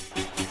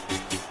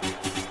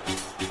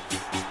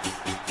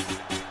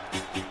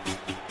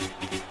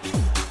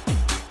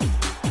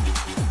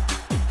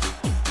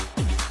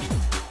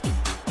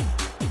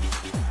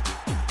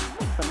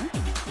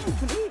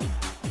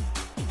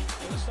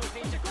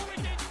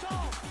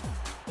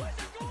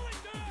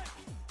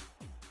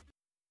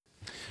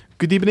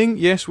Good evening.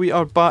 Yes, we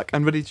are back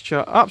and ready to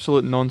chat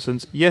absolute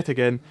nonsense yet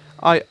again.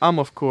 I am,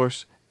 of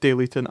course,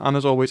 Dale Eaton, and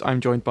as always, I'm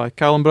joined by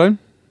Callum Brown.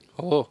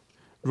 Hello.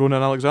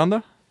 Ronan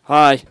Alexander.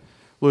 Hi.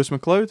 Lewis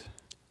McLeod.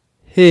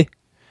 Hey.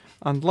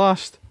 And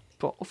last,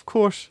 but of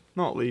course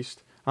not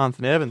least,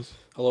 Anthony Evans.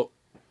 Hello.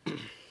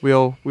 We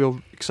all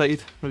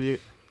excited ready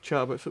to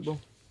chat about football?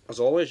 As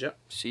always, yeah.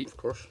 See. Of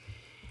course.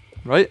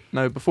 Right,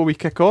 now before we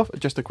kick off,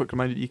 just a quick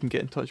reminder that you can get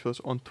in touch with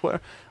us on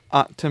Twitter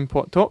at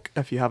TimPotTalk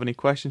if you have any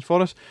questions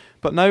for us.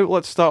 But now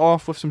let's start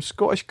off with some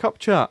Scottish Cup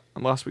chat.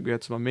 And last week we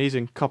had some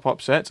amazing cup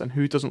upsets, and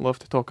who doesn't love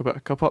to talk about a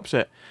cup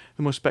upset?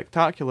 The most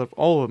spectacular of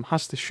all of them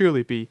has to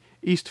surely be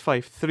East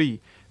Fife 3,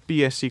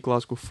 BSC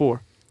Glasgow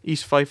 4.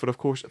 East Fife were of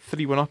course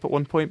 3-1 up at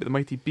one point, but the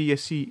mighty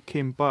BSC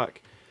came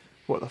back.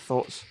 What are the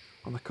thoughts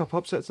on the cup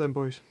upsets then,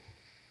 boys?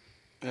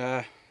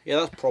 Yeah,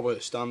 that's probably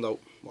the standout.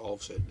 Well,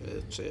 obviously,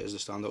 it is the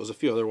standout. There's a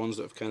few other ones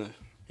that have kind of,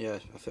 I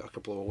think a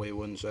couple of away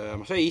wins. I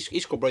say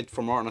East Kilbride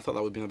for Martin, I thought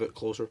that would have been a bit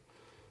closer.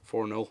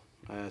 4-0.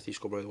 East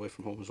Kilbride away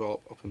from home as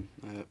well,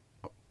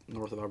 up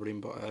north of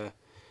Aberdeen. But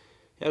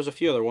there's a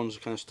few other ones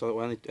that kind of stood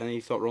out. Any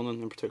thought,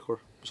 Ronan, in particular,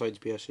 besides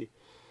BSC?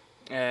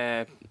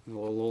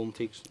 Lowland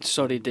Teagues.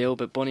 Sorry, Dale,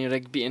 but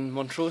Bonnyrigg beating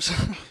Montrose.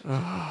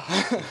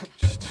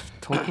 Just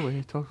talk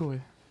away.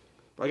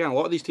 But again, a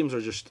lot of these teams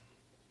are just...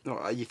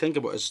 No, you think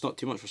about it, it's not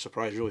too much of a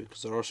surprise, really,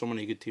 because there are so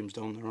many good teams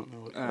down there,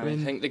 aren't there? I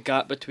think the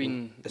gap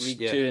between League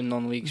 2 and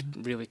non-league's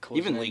really close.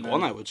 Even League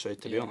 1, I would say,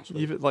 to be honest.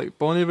 Even like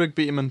Bonnyrigg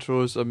beating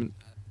Montrose, I mean,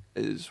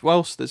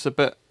 whilst it's a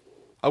bit...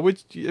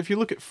 if you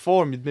look at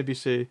form, you'd maybe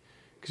say...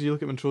 Because you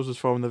look at Montrose's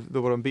form, they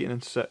were unbeaten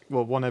in 6...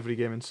 Well, won every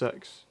game in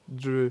 6.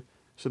 Drew...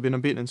 So been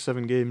unbeaten in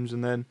 7 games,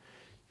 and then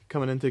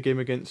coming into a game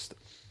against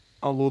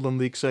a Lowland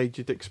League side,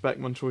 you'd expect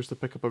Montrose to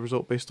pick up a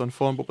result based on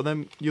form. But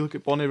then you look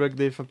at Bonnyrigg,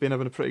 they've been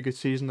having a pretty good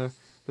season. They're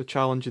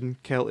challenging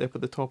Kelty up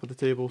at the top of the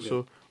table,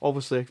 so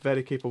obviously a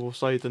very capable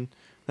side, and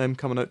them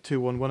coming out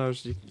 2-1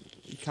 winners, you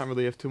can't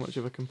really have too much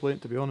of a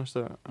complaint, to be honest.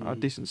 They're a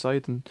decent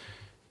side and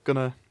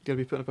gonna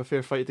be putting up a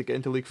fair fight to get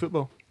into league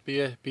football.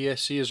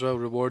 BSC as well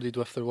rewarded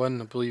with their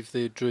win. I believe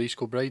they drew East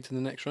Kilbride in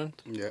the next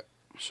round. Yeah.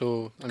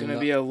 So it's going to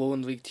be a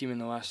Lowland League team in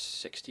the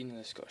last 16 of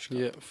the Scottish Cup.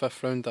 Yeah,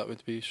 5th round that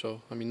would be.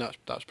 So I mean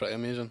that's pretty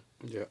amazing.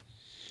 Yeah.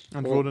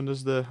 And Ronan,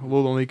 as the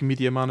Lowland League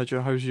media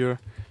manager, how's your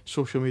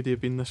social media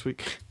been this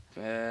week?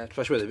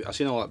 Especially I've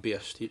seen all that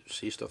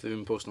BSC stuff. They've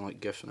been posting like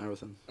GIFs and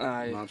everything.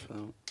 Aye. For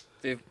them.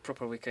 They've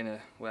probably kind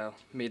of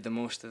made the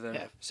most of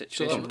their So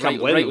situation.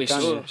 rightly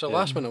so. It's a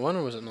last minute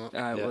winner, was it not?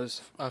 It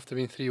was. After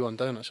being 3-1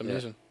 down, that's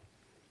amazing.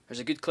 There's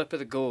a good clip of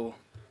the goal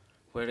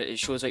where it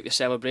shows like the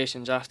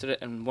celebrations after it,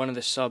 and one of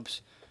the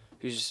subs,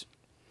 who's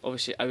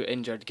obviously out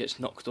injured, gets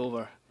knocked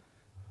over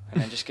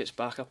and then just gets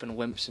back up and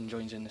limps and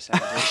joins in the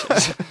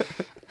celebrations.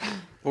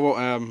 What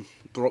about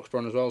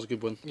Broxburn as well? Is a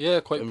good one. Yeah,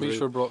 quite pleased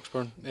for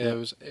Broxburn. It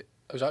was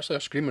actually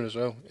a screamer as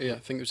well. Yeah, I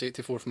think it was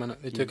 84th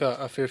minute. They took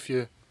a fair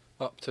few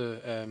up to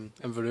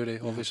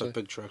Inverurie, obviously. It's a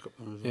big track up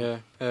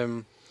there as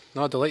well.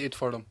 No, delighted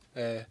for them.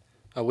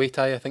 Away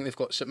tie, I think they've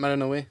got St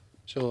Mirren away.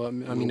 So I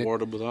mean,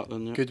 rewarded with that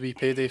then, yeah. Good wee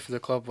payday for the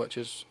club, which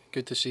is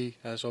good to see,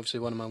 as obviously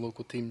one of my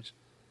local teams.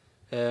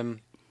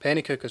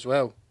 Pennycook as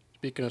well,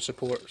 speaking of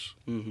supporters,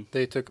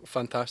 they took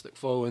fantastic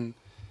following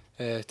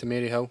to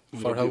Maryhill,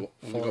 Firhill.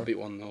 Only got beat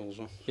 1-0 as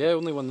well. Yeah,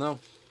 only 1-0.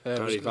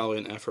 Very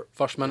valiant effort.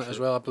 First minute as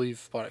well, I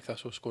believe Partick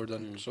Thistle scored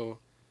in. So,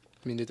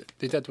 I mean,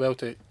 they did well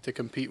to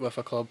compete with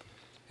a club,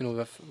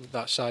 with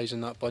that size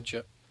and that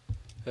budget.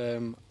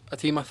 A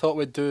team I thought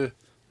would do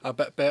a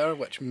bit better,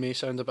 which may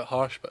sound a bit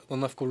harsh, but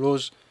Linlithgow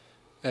Rose,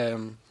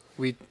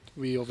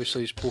 we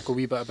obviously spoke a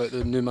wee bit about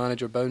the new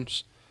manager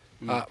bounce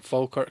at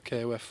Falkirk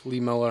with Lee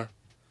Miller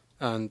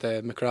and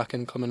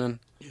McCracken coming in.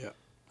 Yeah.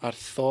 I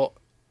thought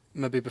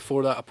maybe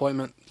before that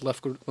appointment,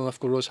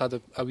 Linlithgow Rose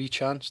had a wee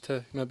chance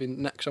to maybe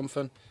nick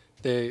something.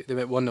 They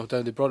went 1-0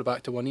 down. They brought it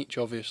back to 1 each,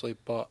 obviously,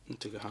 but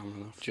took a hammer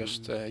enough.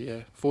 Just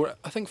I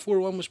think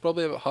 4-1 was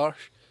probably a bit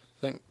harsh.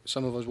 I think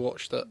some of us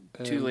watched it.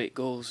 2 late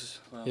goals.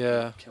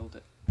 Well, killed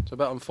it. It's a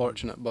bit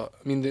unfortunate, but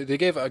I mean they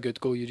gave it a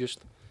good go.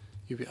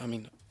 I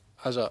mean,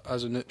 as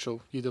a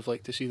neutral, you'd have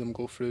liked to see them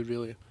go through.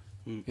 Really,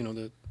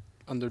 the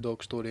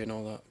underdog story and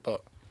all that.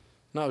 But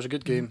no, it was a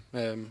good game.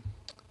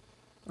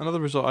 Another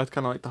result I'd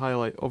kind of like to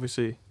highlight,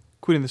 obviously,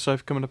 Queen of the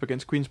South coming up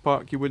against Queen's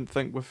Park. You wouldn't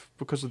think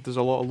because there's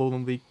a lot of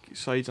Lowland League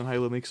sides and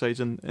Highland League sides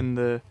in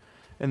the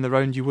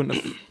round, you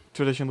wouldn't have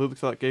traditionally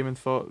looked at that game and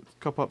thought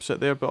cup upset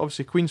there. But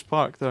obviously Queen's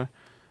Park, they're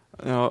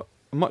a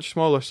much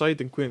smaller side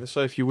than Queen of the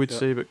South, you would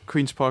say. But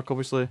Queen's Park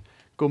obviously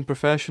going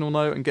professional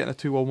now and getting a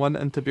 2-1 win.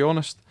 And to be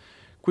honest,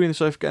 Queen of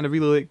the South getting a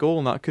really late goal,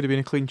 and that could have been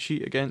a clean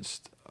sheet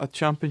against a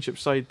championship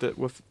side that,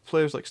 with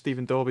players like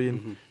Stephen Dobby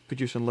and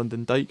producing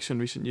Lyndon Dykes in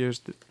recent years,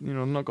 that,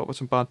 not got with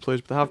some bad players,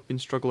 but they have been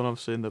struggling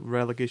obviously in the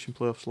relegation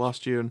playoffs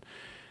last year and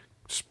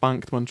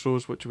spanked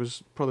Montrose, which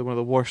was probably one of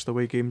the worst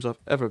away games I've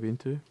ever been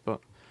to. But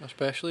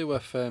especially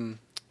with Queen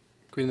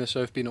of the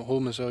South being at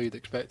home as well, you'd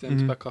expect them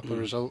to pick up a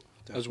result,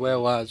 as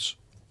well as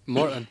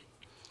Morton.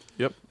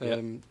 Yep.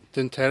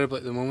 Doing terribly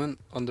at the moment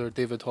under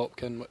David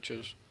Hopkin, which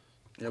is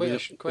Yeah,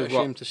 quite a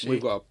shame to see.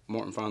 We've got a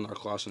Morton fan in our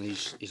class, and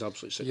he's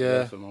absolutely sick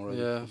Yeah, of him already.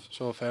 yeah.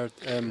 So I've heard.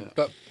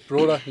 But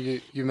Brora,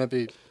 you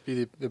maybe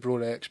be the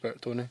Brora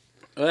expert, Tony.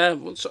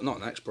 Well, it's not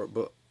an expert,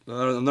 but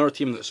they're another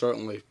team that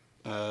certainly.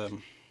 I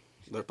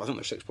think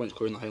they're 6 points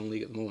clear in the Highland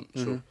League at the moment,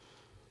 so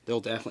they'll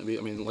definitely be.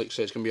 I mean, like I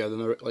say, it's going to be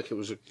another, like it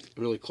was a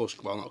really close,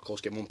 well, not a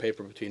close game on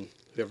paper between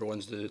whoever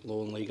wins the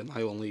Lowland League and the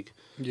Highland League.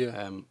 Yeah.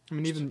 I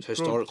mean, even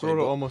historically, Brora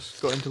but-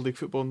 almost got into league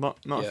football not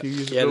a few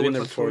years Yeah, ago. they've been with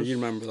there before. Montrose You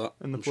remember that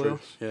in the I'm sure. playoffs.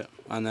 Yeah,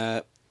 and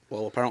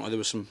well, apparently there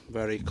was some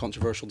very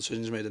controversial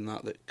decisions made in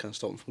that kind of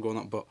stopped them from going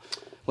up. But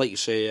like you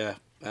say,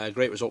 a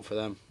great result for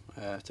them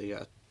to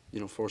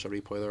get force a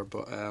replay there.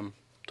 But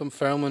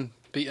Dunfermline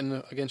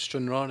beating against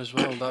Stranraer as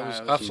well. That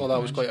was, I thought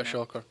that was quite a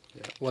shocker.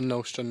 Yeah.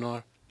 1-0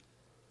 Stranraer.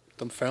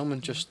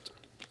 Dunfermline just,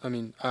 I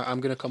mean, I'm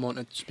going to come on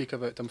and speak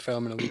about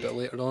Dunfermline a wee bit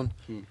later on,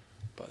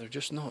 but they're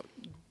just not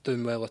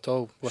doing well at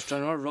all.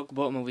 Stranraer rock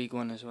bottom of League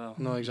One as well.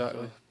 No,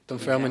 exactly. So,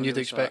 Dunfermline, yeah, you'd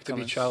really saw expect that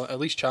to be coming. at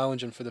least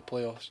challenging for the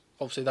playoffs.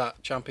 Obviously,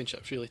 that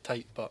championship's really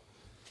tight, but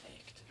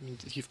I mean,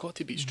 you've got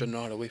to beat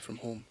Stranraer away from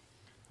home.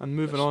 And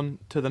moving on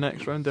to the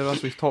next round, there,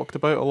 as we've talked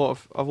about, a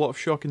lot of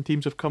shocking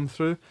teams have come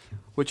through,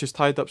 which has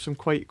tied up some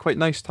quite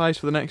nice ties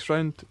for the next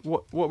round.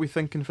 What are we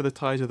thinking for the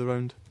ties of the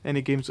round?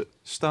 Any games that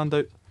stand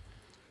out?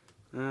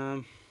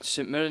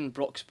 St Mirren,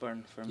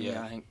 Broxburn for me,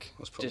 Yeah, I think.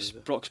 that's probably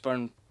Just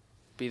Broxburn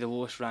be the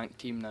lowest ranked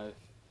team now.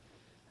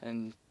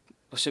 And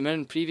St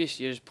Mirren previous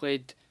years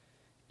played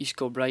East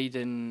Kilbride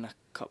in a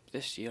cup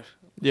this year.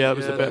 Yeah, it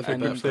was Yeah, a bit of a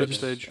and group group stage.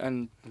 stage.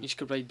 And East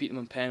Kilbride beat them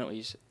on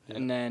penalties. Yeah.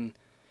 And then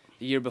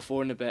the year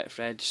before in the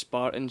Betfred,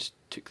 Spartans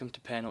took them to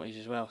penalties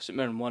as well. St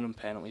Mirren won on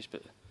penalties,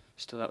 but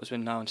still that was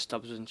when Alan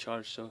Stubbs was in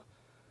charge, so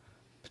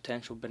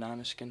potential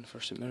banana skin for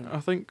St Mirren. I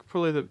think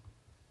probably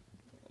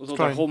Although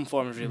try their and- home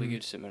form is really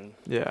good, St Mirren.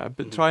 but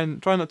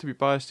Mhm. try not to be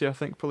biased here. I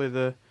think probably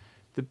the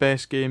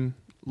best game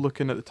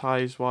looking at the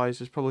ties wise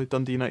is probably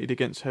Dundee United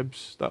against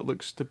Hibs. That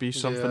looks to be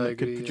something I that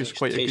could agree, be yeah. just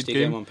quite a good tasty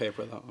game. on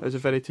paper. That It's a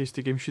very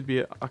tasty game. Should be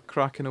a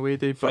cracking away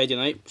day. But Friday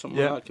night, something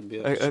Yeah, like that could be.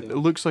 it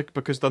looks like,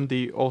 because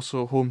Dundee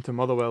also home to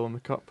Motherwell in the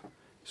cup,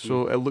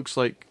 so it looks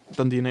like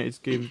Dundee United's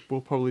game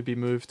will probably be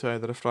moved to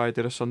either a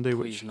Friday or a Sunday, Please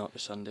which not the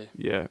Sunday.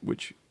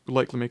 which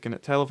likely making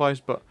it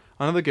televised. But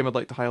another game I'd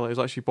like to highlight is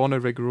actually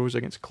Bonnyrigg Rose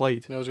against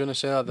Clyde. I was going to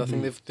say that. I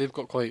think Mhm. they've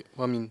got quite.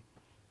 Well, I mean,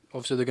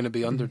 obviously they're going to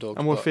be underdogs.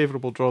 A more but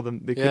favourable draw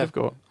than they could have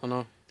got. I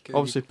know.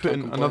 Obviously, You can't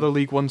putting complain. another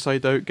League One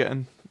side out,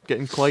 getting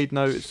Clyde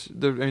now.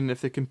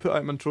 If they can put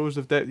out Montrose,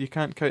 you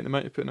can't count them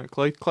out of putting out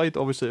Clyde. Clyde,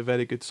 obviously, a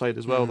very good side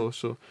as well, Mhm. though.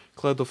 So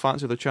Clyde will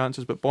fancy their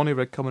chances, but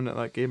Bonnyrigg coming at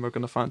that game are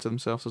going to fancy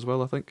themselves as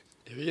well, I think.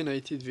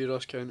 United v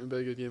Ross County would be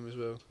a good game as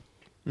well.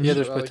 Yeah,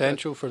 there's I like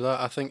potential for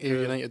that. I think Yeah.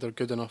 United are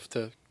good enough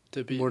to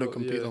To beat more than Ro-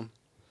 compete yeah.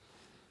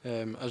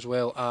 them. As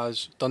well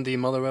as Dundee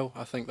Motherwell.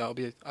 I think that'll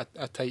be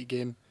a tight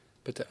game.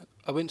 But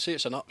I wouldn't say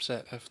it's an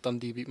upset if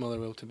Dundee beat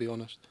Motherwell, to be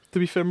honest. To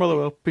be fair,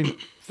 Motherwell been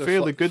They're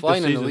fairly good this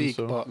flying season. in the league,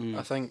 so. but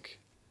I think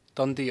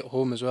Dundee at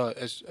home as well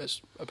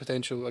is a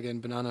potential, again,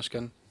 banana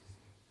skin.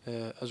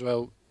 As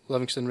well,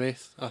 Livingston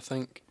Wraith, I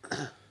think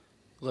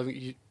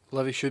Livy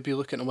should be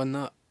looking to win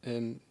that.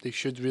 They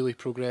should really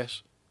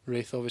progress.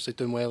 Wraith obviously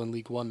doing well in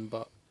League One,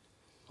 but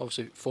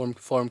obviously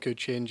form could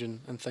change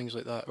and things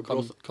like that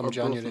come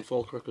January. and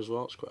Falkirk as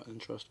well. It's quite an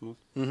interesting one.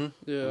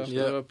 Mm-hmm. Yeah,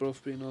 Yeah. they're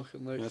both been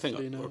looking like Yeah, I think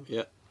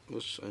 3-0.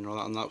 was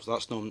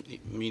that's no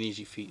mean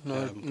easy feat.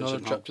 Another considering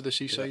trip how- to the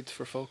seaside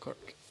for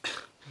Falkirk.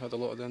 Had a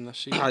lot of them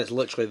this Ah, season. it's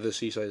literally the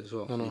seaside as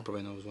well. I know. You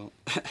probably know as well.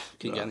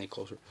 Can't get any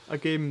closer. A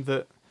game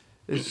that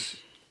is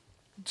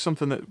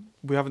something that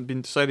we haven't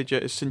been decided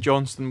yet is St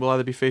Johnstone will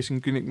either be facing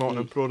Greenock Morton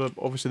or Broda.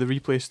 Obviously, the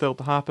replay is still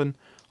to happen,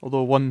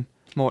 although one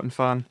Morton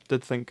fan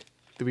did think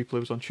the replay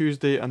was on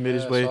Tuesday and made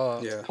his way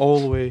Yeah, all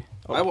the way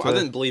I up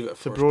didn't believe it at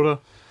to first. Broda.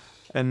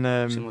 And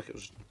It seemed like it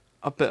was.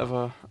 a bit of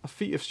a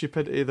feat of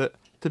stupidity that,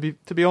 to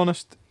be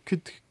honest,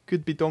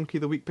 could be donkey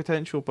of the week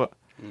potential, but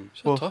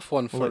It's Well, a tough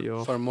one I'll let you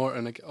off. for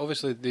Morton.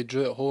 Obviously, they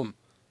drew at home.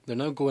 They're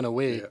now going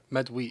away Yeah.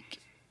 midweek.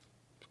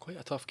 It's quite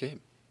a tough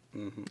game.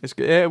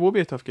 it will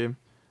be a tough game.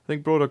 I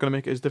think Broda are going to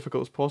make it as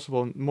difficult as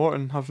possible. And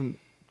Morton haven't,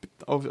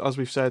 as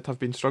we've said, have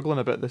been struggling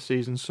a bit this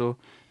season. So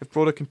if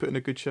Broda can put in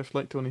a good shift,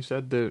 like Tony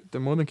said, they're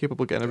more than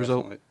capable of getting a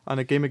result. Definitely. And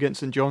a game against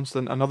St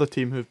Johnstone, another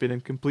team who've been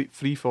in complete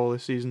free fall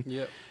this season.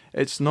 Yeah.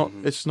 It's not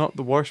Mhm. it's not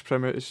the worst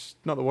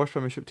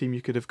Premiership team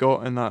you could have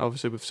got in that.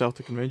 Obviously, with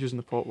Celtic and Rangers in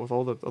the pot, with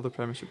all the other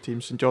Premiership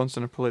teams, St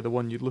Johnstone are probably the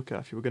one you'd look at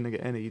if you were going to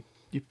get any.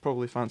 You'd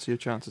probably fancy your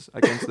chances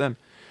against them.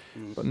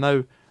 But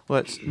now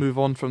let's move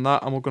on from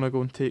that, and we're going to go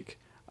and take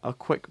a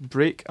quick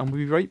break, and we'll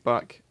be right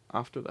back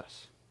after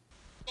this.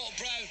 Brown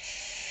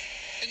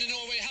in the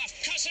Norway half.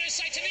 Cuts her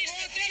inside to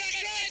Naismith.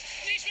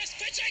 Naismith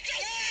puts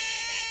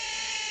it.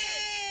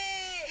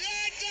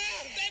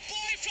 The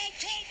boy from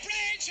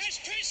Cockbridge has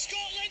put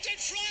Scotland in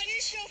front.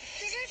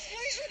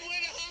 Naismith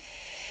win it, huh?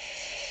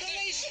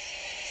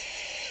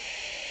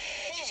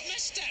 He's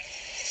missed it.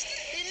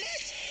 He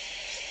missed.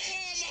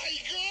 Oh my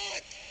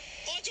God!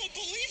 I don't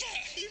believe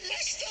it. He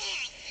missed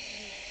that.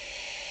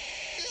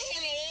 He's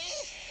having a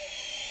laugh.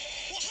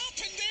 What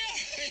happened there?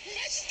 He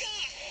missed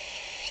that.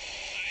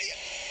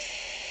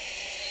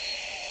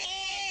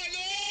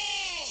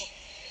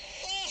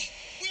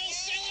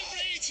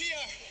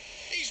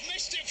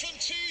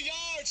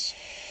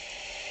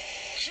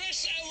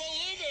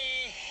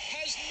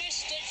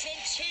 from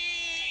 2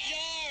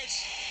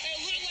 yards. It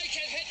looked like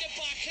it hit the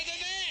back of the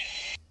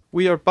net.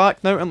 We are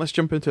back now, and let's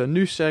jump into a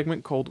new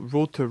segment called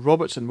Road to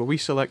Robertson, where we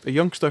select a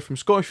youngster from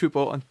Scottish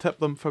football and tip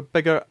them for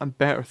bigger and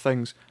better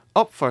things.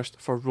 Up first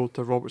for Road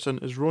to Robertson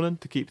is Ronan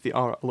to keep the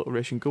R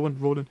alliteration going.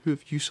 Ronan, who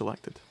have you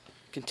selected?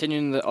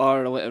 Continuing the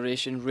R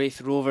alliteration,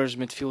 Wraith Rovers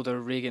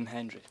midfielder Regan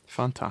Hendry.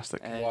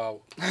 Fantastic.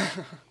 Wow.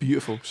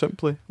 Beautiful.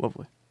 Simply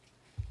lovely.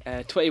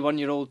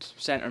 21-year-old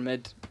centre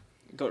mid,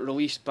 got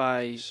released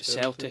by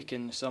Celtic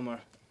in the summer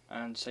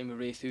and signed with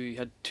Wraith, who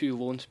had 2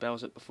 loan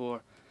spells at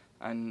before,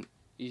 and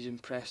he's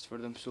impressed for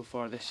them so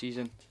far this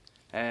season.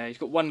 He's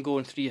got 1 goal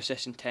and 3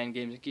 assists in 10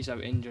 games. I think he's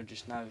out injured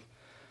just now,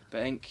 but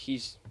I think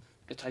he's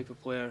the type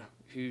of player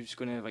who's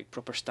going to like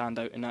proper stand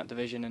out in that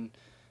division, and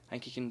I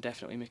think he can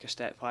definitely make a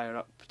step higher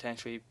up,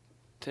 potentially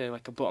to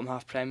like a bottom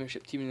half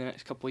Premiership team in the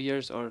next couple of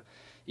years, or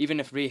even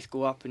if Wraith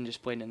go up and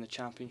just playing in the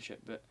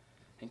Championship. But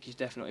I think he's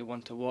definitely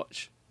one to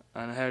watch.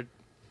 And I heard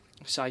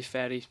Cy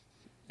Ferry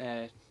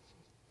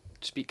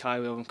speak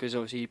highly of him because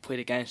obviously he played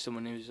against him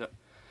when he was at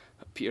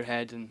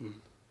Peterhead, and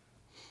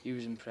he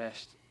was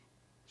impressed.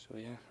 So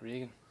yeah,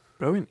 Regan.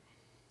 Brilliant.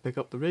 Pick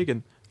up the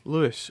Regan.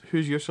 Lewis,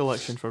 who's your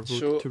selection for Road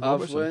So to I've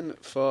Robertson?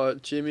 went for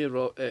Jamie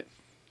Robertson.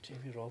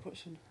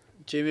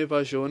 Jamie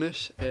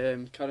Bajonas,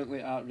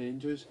 currently at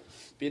Rangers.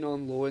 Been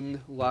on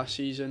loan last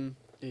season.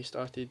 He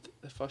started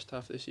the first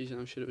half of the season,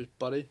 I'm sure it was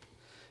Bury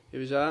he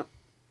was at.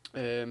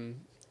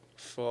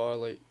 For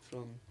like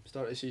from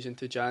start of the season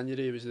to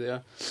January he was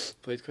there.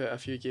 Played quite a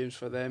few games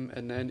for them,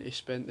 and then he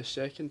spent the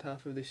second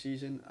half of the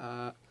season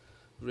at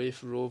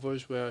Wraith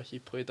Rovers where he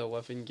played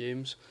 11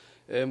 games.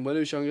 When he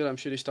was younger, I'm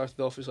sure he started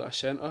off as like a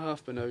centre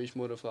half, but now he's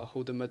more of a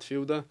holding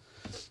midfielder.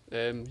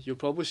 You'll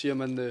probably see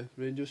him in the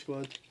Rangers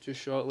squad just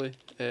shortly.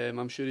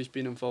 I'm sure he's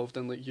been involved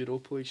in like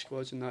Europa League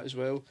squads and that as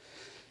well.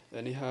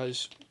 And he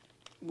has,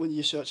 when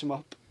you search him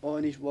up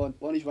on his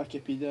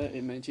Wikipedia,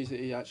 it mentions that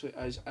he actually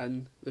is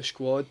in the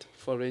squad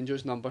for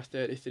Rangers, number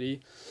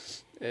 33.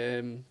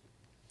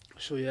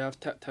 So yeah, I've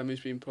tipped him as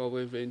being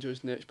probably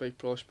Rangers' next big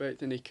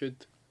prospect, and he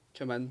could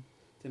come in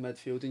to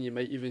midfield, and you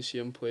might even see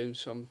him playing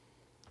some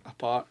a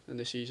part in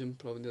the season,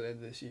 probably near the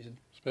end of the season.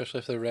 Especially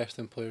if they're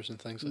resting players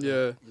and things like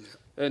that.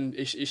 Yeah, and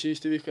he seems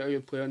to be quite a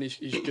good player, and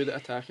he's good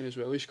at attacking as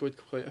well. He scored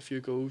quite a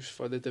few goals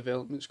for the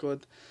development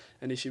squad,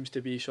 and he seems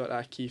to be sort of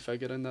a key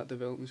figure in that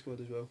development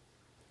squad as well.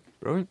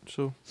 Brilliant.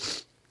 So,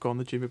 go on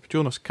the Jamie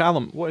Pajonas.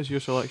 Callum, what is your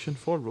selection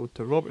for Road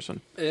to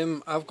Robertson?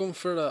 I've gone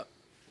for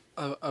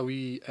a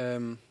wee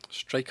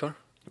striker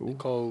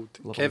called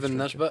Kevin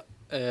Nisbet,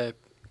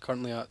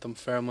 currently at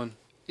Dunfermline.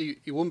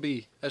 He won't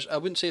be, I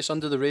wouldn't say it's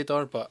under the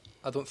radar, but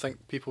I don't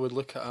think people would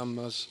look at him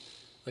as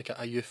like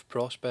a youth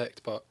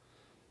prospect, but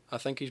I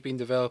think he's been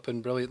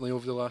developing brilliantly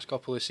over the last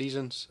couple of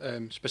seasons,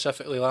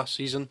 specifically last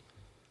season.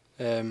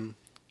 He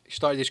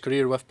started his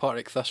career with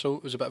Partick Thistle.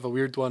 It was a bit of a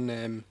weird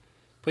one.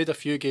 Played a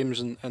few games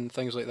and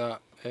things like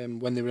that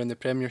when they were in the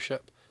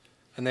Premiership,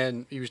 and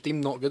then he was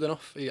deemed not good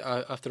enough.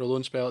 After a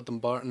loan spell at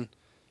Dumbarton,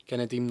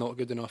 kind of deemed not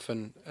good enough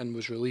and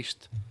was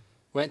released.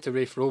 Went to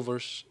Wraith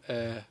Rovers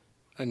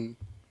and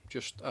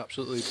just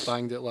absolutely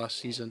banged it last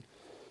season.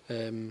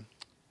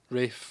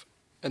 Wraith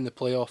in the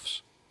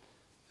playoffs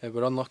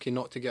were unlucky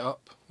not to get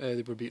up.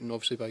 They were beaten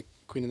obviously by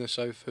Queen of the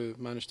South, who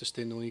managed to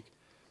stay in the league.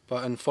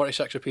 But in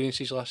 46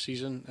 appearances last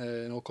season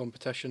in all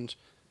competitions,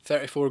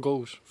 34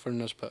 goals for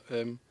Nisbet.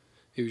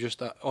 He was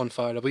just on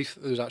fire. I believe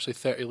there was actually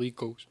 30 league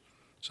goals,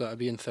 so that'd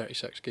be in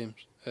 36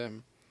 games.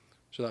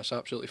 So that's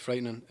absolutely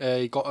frightening.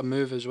 He got a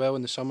move as well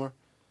in the summer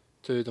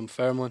to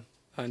Dunfermline,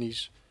 and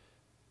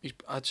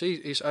I'd say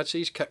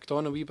he's kicked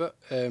on a wee bit.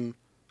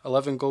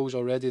 11 goals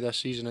already this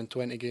season in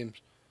 20 games.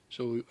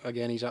 So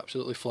again, he's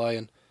absolutely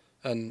flying,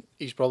 and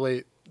he's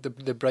probably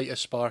the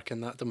brightest spark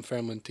in that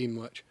Dunfermline team,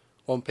 which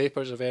on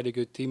paper is a very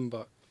good team,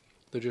 but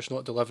they're just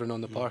not delivering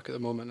on the park at the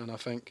moment. And I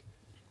think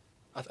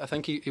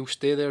he'll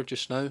stay there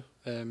just now.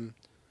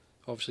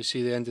 Obviously,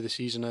 see the end of the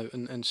season out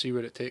and see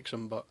where it takes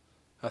him. But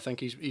I think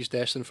he's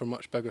destined for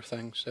much bigger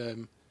things.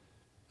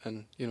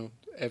 And you know,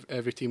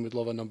 every team would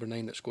love a number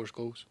 9 that scores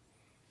goals.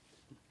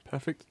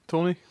 Perfect.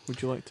 Tony,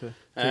 would you like to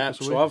take us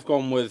away? So I've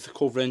gone with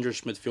Cove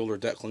Rangers midfielder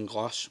Declan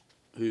Glass,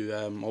 who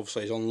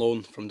obviously is on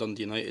loan from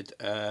Dundee United.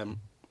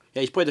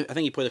 He played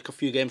a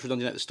few games for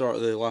Dundee United at the start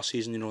of the last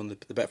season, you know, in the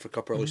Betfred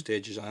Cup early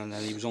stages, and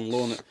then he was on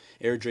loan at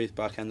Airdrie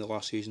back end of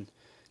last season.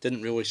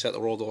 Didn't really set the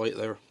world alight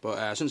there,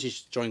 but since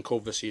he's joined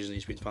Cove this season,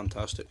 he's been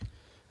fantastic.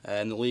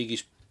 In the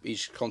league,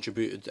 he's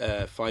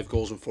contributed 5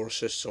 goals and 4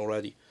 assists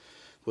already,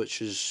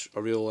 which is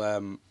a real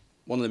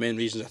one of the main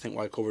reasons I think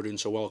why Cove are doing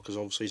so well, because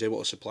obviously he's able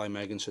to supply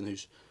Megginson,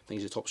 who's I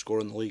think he's the top scorer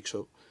in the league.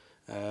 So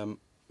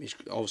he's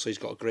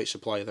got a great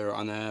supply there,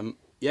 and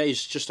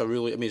he's just a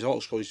really. I mean,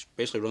 he's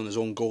basically running his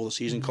own goal of the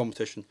season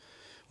competition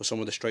with some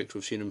of the strikes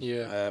we've seen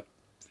him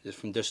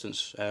from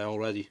distance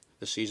already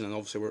this season, and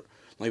obviously we're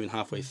not even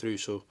halfway through,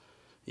 so.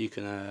 You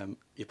can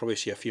you probably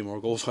see a few more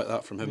goals like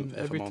that from him.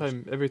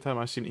 Every time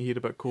I seem to hear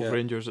about Cove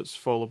Rangers, it's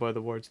followed by the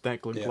words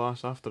Declan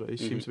Glass after it. He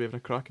seems to be having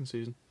a cracking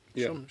season.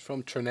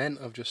 From Trinent,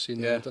 I've just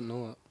seen that. I didn't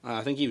know that.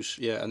 I think he was,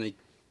 and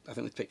I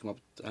think they picked him up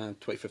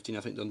 2015. I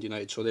think Dundee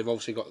United. So they've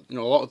obviously got a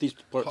lot of these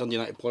Dundee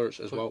United players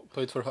as well.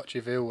 Played for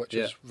Hutchie Vale, which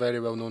is very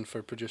well known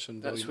for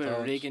producing. That's brilliant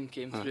where talents. Reagan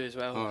came through as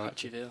well,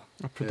 Hutchie Vale.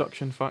 A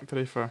production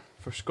factory for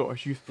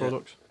Scottish youth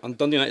products. And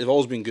Dundee United have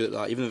always been good at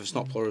that, even if it's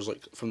not players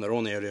like from their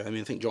own area. I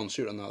mean, I think John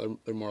Stewart and that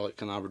they're more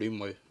like an Aberdeen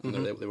way,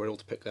 and they were able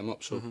to pick them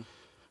up. So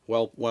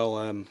well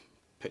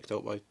picked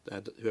out by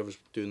whoever's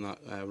doing that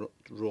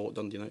role at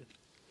Dundee United.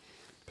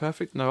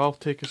 Perfect. Now I'll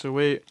take us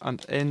away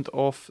and end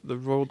off the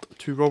road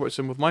to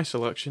Robertson with my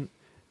selection,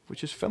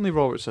 which is Finlay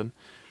Robertson.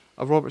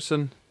 A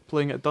Robertson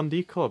playing at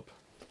Dundee club,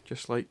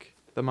 just like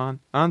the man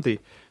Andy.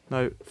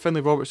 Now, Finlay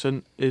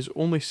Robertson is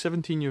only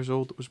 17 years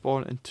old, was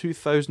born in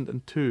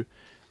 2002,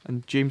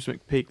 and James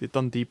McPake, the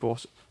Dundee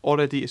boss,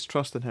 already is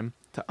trusting him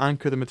to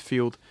anchor the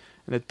midfield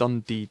in a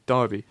Dundee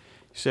derby.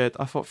 He said,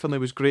 "I thought Finlay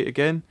was great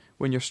again.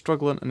 When you're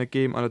struggling in a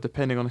game and are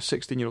depending on a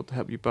 16-year-old to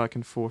help you back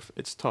and forth,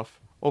 it's tough.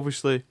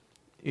 Obviously,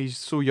 he's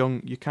so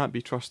young, you can't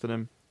be trusting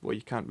him. Well,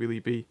 you can't really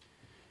be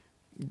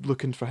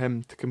looking for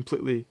him to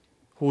completely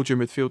hold your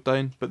midfield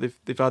down, but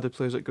they've added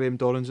players like Graham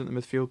Dorrans into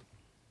midfield.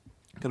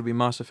 Going to be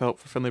massive help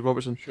for Finlay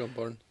Robertson. Sean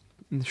Byrne.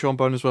 And Sean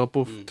Byrne as well,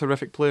 both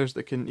terrific players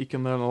that he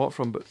can learn a lot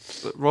from.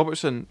 But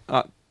Robertson,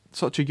 at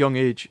such a young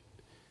age,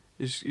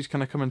 he's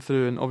kind of coming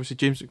through. And obviously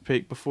James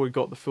McPake, before he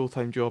got the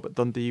full-time job at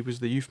Dundee, was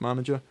the youth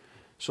manager.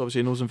 So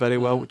obviously he knows him very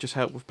well, which has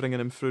helped with bringing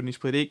him through. And he's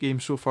played 8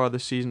 games so far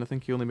this season. I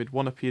think he only made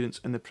 1 appearance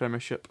in the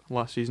Premiership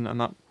last season,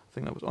 and I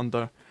think that was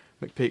under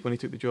McPake when he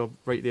took the job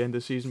right at the end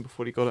of the season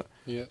before he got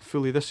it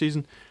fully this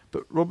season.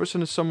 But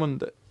Robertson is someone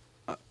that,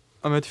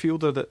 a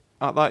midfielder that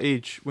at that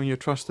age, when you're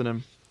trusting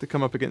him to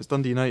come up against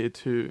Dundee United,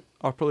 who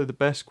are probably the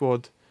best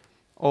squad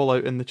all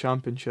out in the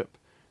Championship,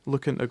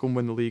 looking to go and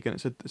win the league,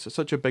 and it's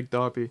such a big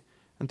derby,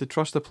 and to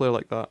trust a player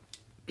like that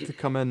to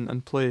come in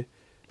and play,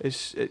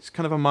 it's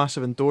kind of a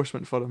massive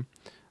endorsement for him.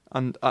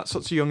 And at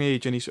such a young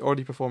age, and he's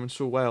already performing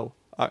so well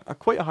at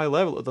quite a high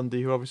level at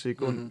Dundee, who obviously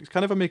going. It's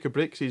kind of a make or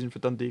break season for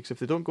Dundee, because if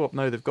they don't go up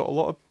now, they've got a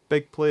lot of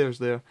big players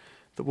there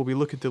that will be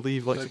looking to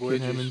leave, like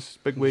Kane Hemmings,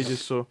 big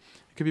wages. So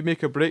it could be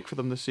make or break for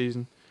them this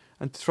season.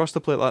 And to trust a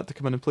player like that to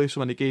come in and play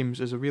so many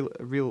games is a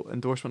real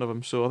endorsement of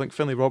him. So I think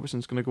Finlay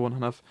Robertson's going to go on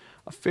and have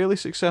a fairly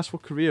successful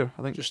career.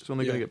 I think it's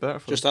only going to get better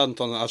for him. Just adding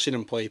on that, I've seen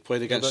him play. He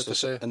played against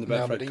us in the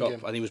Betfred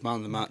Cup, and he was man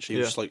of the match. He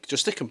was like,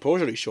 just the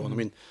composure he's shown. I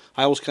mean,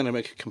 I always kind of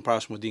make a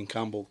comparison with Dean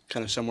Campbell,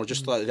 kind of similar,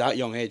 just like that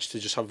young age to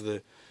just have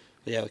the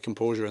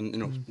composure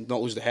and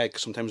not lose the head,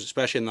 because sometimes,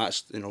 especially in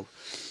that's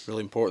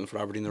really important for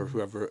Aberdeen or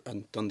whoever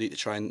and Dundee to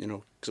try and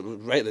because it was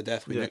right at the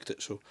death we nicked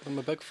it. So I'm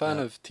a big fan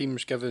of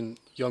teams giving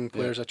young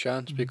players a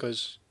chance,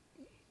 because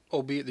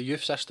albeit the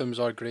youth systems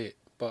are great,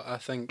 but I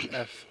think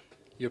if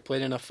you're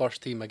playing in a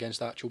first team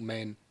against actual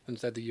men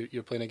instead of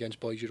you're playing against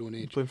boys your own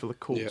age, playing for the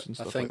Colts and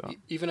stuff I think like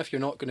that. Even if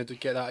you're not going to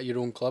get that at your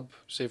own club,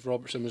 say if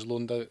Robertson was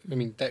loaned out, I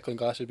mean Declan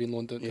Glass has been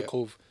loaned out to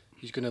Cove,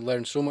 he's going to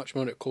learn so much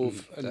more at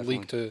Cove in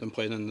League Two than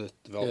playing in the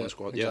development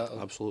squad. Exactly.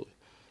 Yeah, absolutely.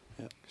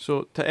 Yeah.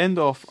 So to end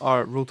off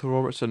our road to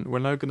Robertson, we're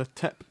now going to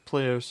tip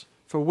players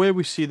for where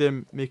we see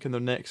them making their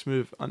next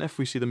move, and if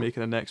we see them making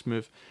their next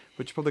move,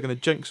 which is probably going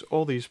to jinx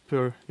all these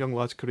poor young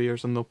lads'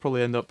 careers, and they'll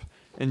probably end up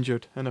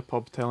injured in a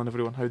pub telling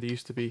everyone how they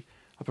used to be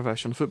a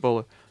professional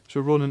footballer. So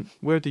Ronan,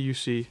 where do you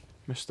see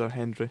Mr.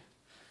 Hendry?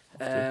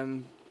 I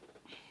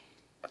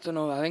don't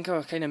know, I think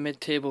a kind of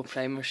mid-table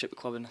Premiership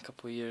club in a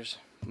couple of years.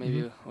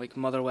 Maybe like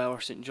Motherwell or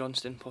St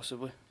Johnstone,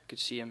 possibly. Could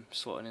see him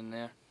slotting in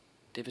there.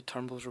 David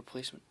Turnbull's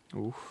replacement.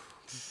 Oh,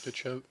 good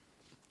shout.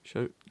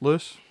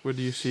 Lewis, where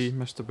do you see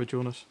Mr.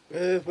 Bajonas?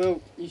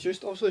 Well, he's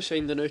just obviously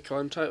signed a new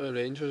contract with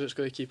Rangers. It's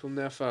going to keep him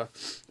there for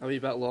a wee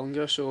bit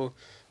longer. So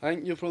I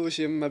think you'll probably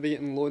see him maybe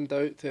getting loaned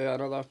out to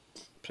another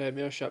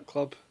Premiership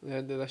club at the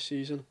end of this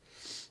season,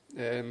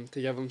 to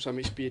give him some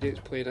experience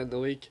playing in the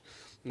league.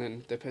 And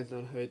then depending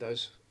on how he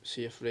does,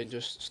 see if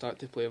Rangers start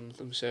to play him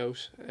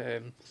themselves.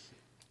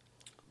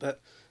 But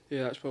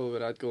yeah, that's probably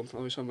where I'd go.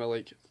 Probably somewhere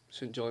like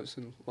St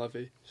Johnstone,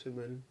 Livy, St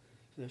Mirren.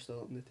 They're still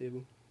up on the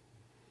table.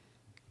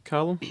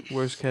 Callum,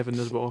 where's Kevin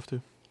Nisbet off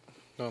to?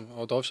 I'd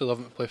obviously love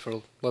him to play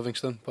for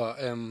Livingston, but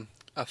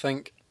I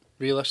think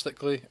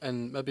realistically,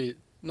 and maybe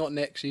not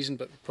next season,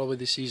 but probably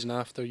the season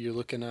after, you're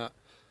looking at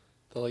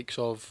the likes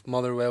of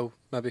Motherwell,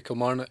 maybe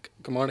Kilmarnock.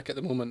 Kilmarnock at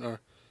the moment are,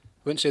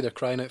 I wouldn't say they're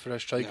crying out for a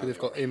striker. They've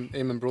got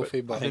Eamon Brophy,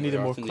 but they need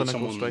a more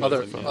clinical striker.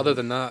 Other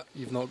than that,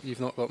 you've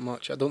not got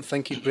much. I don't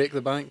think he'd break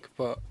the bank,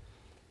 but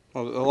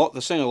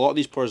they're saying a lot of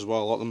these players as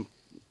well. A lot of them,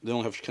 they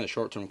only have kind of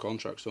short-term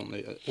contracts, don't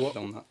they?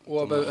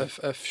 What about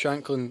if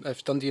Shanklin,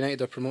 if Dundee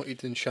United are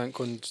promoted and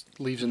Shanklin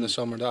leaves in the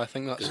summer? I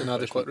think that's an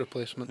adequate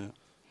replacement. Yeah.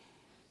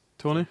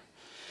 Tony,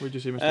 where do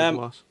you see Mr.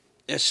 Glass?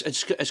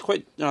 It's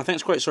quite. I think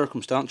it's quite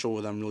circumstantial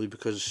with them really,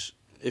 because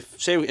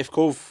if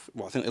Cove,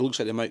 well, I think it looks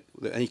like they might,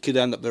 and he could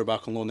end up there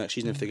back on loan next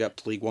season if they get up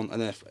to League One,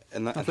 and if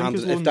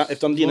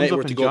Dundee United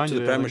were to go up to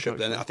the Premiership,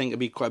 then I think it'd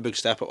be quite a big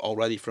step up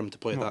already for him to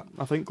play that.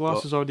 I think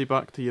Glass is already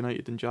back to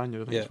United in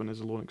January. I think that's when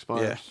his loan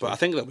expires. Yeah, but I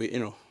think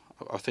that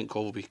I think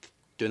Cove will be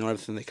doing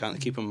everything they can to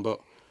keep him. But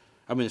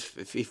I mean,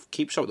 if he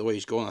keeps up the way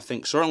he's going, I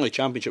think certainly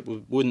Championship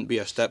wouldn't be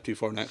a step too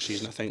far next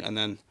season. I think, and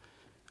then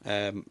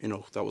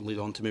that would lead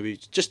on to maybe,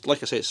 just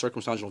like I say, it's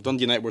circumstantial. If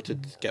Dundee United were to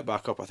get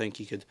back up, I think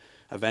he could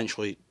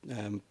eventually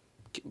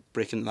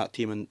break into that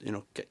team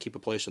and keep a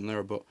place in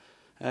there. But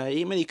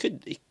he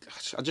could.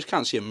 I just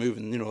can't see him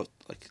moving.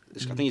 I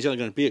think he's either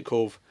going to be at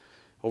Cove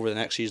over the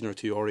next season or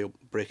two, or he'll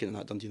break into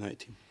that Dundee United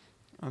team.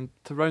 And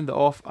to round it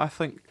off, I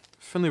think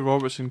Finlay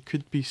Robertson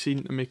could be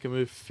seen to make a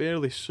move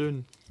fairly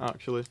soon,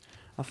 actually.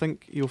 I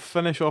think he'll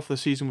finish off the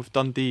season with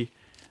Dundee,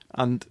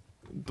 and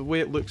the way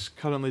it looks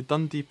currently,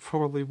 Dundee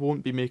probably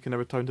won't be making a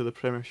return to the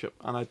Premiership,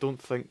 and I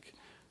don't think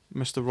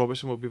Mr.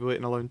 Robertson will be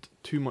waiting around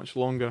too much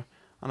longer.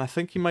 And I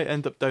think he might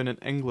end up down in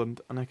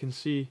England, and I can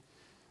see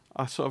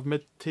a sort of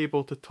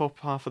mid-table to top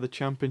half of the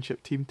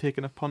Championship team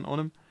taking a punt on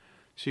him.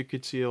 So you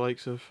could see the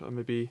likes of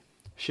maybe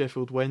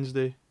Sheffield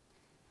Wednesday,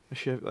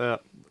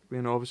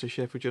 obviously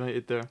Sheffield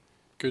United there.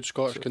 Good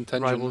Scottish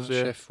contingent, rivals,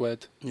 yeah. Chef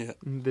Wed. Yeah.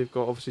 They've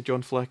got obviously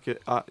John Fleck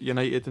at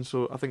United, and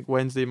so I think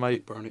Wednesday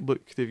might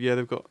look.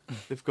 They've got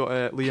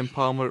Liam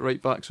Palmer at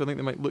right back, so I think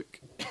they might look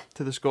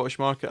to the Scottish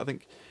market. I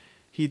think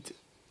he'd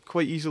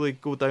quite easily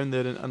go down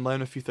there and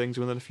learn a few things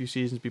within a few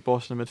seasons, be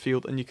boss in the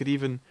midfield, and you could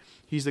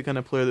he's the kind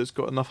of player that's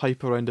got enough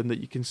hype around him that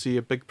you can see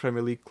a big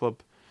Premier League club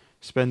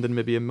spending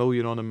maybe $1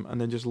 million on him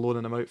and then just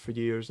loaning him out for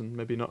years and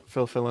maybe not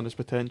fulfilling his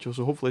potential.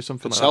 So hopefully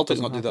something Could like Celtic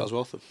that not do that as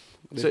well, though?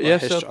 So, yeah,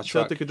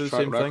 Celtic could do the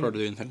same thing. Of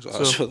doing things like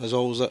that. So there's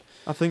always that.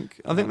 I think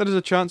there is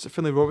a chance that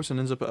Finlay Robertson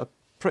ends up at a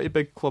pretty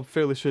big club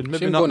fairly soon.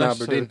 Maybe Same not going to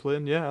necessarily Aberdeen.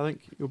 playing. Yeah, I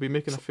think he'll be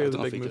making a fairly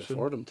big move could soon.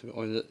 afford him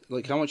to.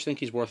 Like, how much do you think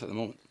he's worth at the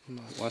moment?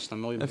 Less than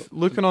 $1 million. If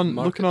looking on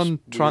Market's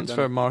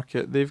Transfer weird,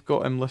 Market, they've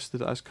got him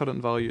listed as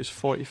current value is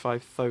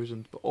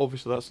 45,000, but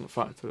obviously that's not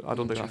factored. I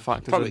don't think that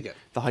factors Probably in get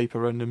the hype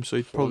around him. So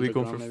he'd probably be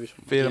going for 400 a grand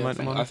maybe. fair Yeah, amount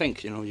of money. I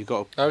think you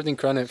got. Aberdeen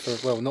crying it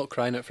for, well, not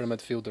crying it for a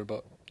midfielder,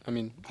 but I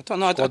mean, I don't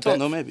know. I don't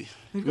know. Maybe.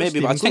 They've got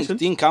Maybe, but I Stephen think Gleeson.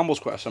 Dean Campbell's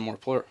quite a similar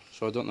player.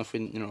 So I don't know if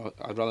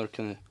I'd rather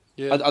kind of.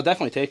 yeah. I'll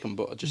definitely take him,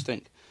 but I just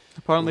think.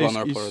 Apparently, One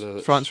other player there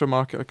that's- Transfer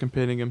Market are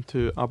comparing him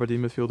to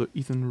Aberdeen midfielder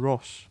Ethan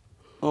Ross.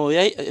 Oh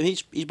yeah,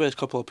 he's made a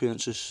couple of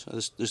appearances.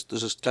 There's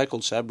this guy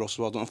called Seb Ross as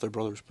well. I don't know if they're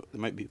brothers, but they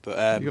might be.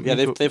 But You got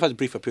Nico- they've had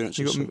brief You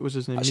appearances. got, So. was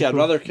his name? Actually, I'd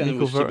rather kind of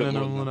Nico see a bit Verton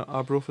more and than on at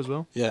Arbroath as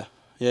well. Yeah,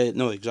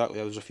 no, exactly.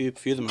 There's a few of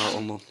them are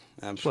on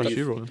loan. Plus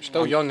you, Ronan.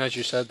 Still young, as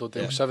you said, though.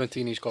 Dale. Yeah.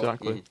 17, he's got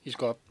Exactly. he's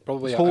got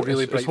probably His a whole-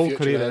 really his bright whole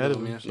future career ahead of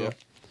him. him, Yeah. Yeah.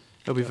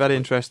 It'll be very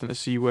interesting to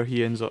see where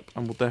he ends up,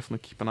 and we'll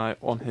definitely keep an eye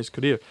on his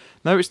career.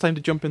 Now it's time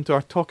to jump into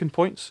our talking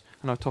points,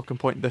 and our talking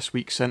point this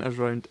week centres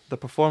around the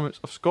performance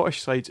of Scottish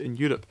sides in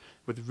Europe,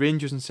 with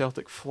Rangers and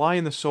Celtic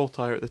flying the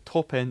saltire at the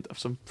top end of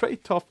some pretty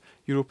tough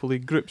Europa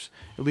League groups.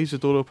 It leaves the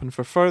door open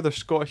for further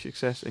Scottish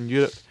success in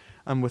Europe,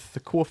 and with the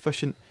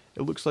coefficient,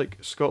 it looks like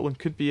Scotland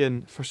could be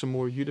in for some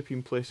more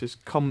European places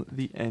come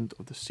the end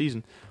of the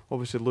season.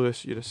 Obviously,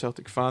 Lewis, you're a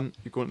Celtic fan.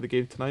 You're going to the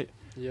game tonight.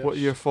 Yes. What are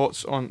your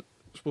thoughts on...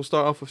 We'll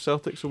start off with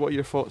Celtic. So what are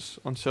your thoughts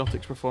on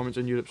Celtic's performance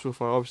in Europe so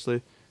far?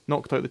 Obviously,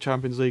 knocked out the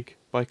Champions League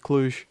by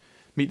Cluj,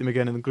 meet them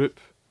again in the group,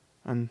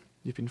 and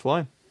you've been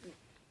flying.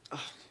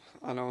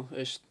 I know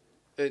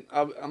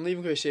I'm not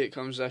even going to say it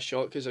comes as a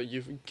shock because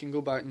you can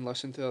go back and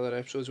listen to the other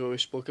episodes where we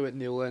spoke about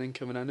Neil Lennon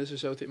coming in as a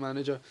Celtic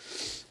manager,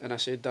 and I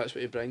said that's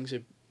what he brings.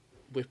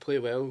 We play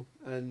well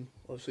in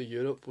obviously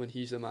Europe when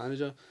he's the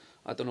manager.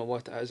 I don't know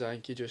what it is. I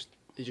think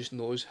he just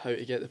knows how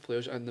to get the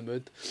players in the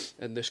mood,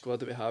 and the squad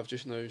that we have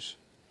just now is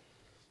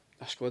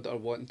a squad that are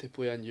wanting to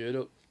play in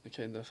Europe. I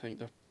kind of think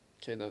they're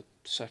kind of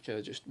sick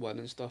of just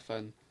winning stuff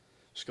in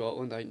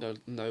Scotland. I think they're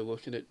now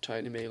looking at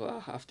trying to make like a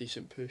half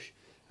decent push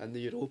in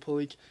the Europa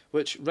League,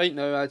 which right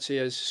now I'd say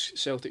is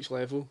Celtic's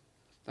level.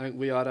 I think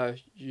we are a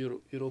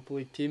Europa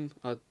League team.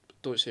 I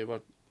don't say we're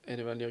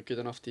anywhere near good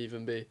enough to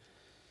even be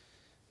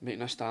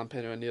making a stamp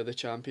anywhere near the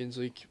Champions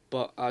League,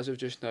 but as of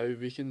just now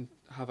we can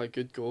have a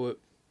good go at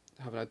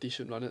having a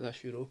decent run at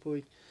this Europa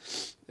League.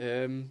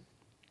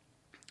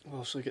 We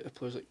also get the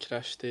players like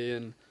Christie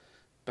and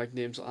big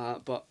names like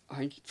that, but I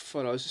think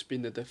for us it's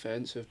been the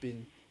defence have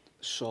been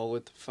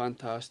solid,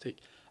 fantastic.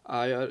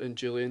 Ayer and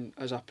Julian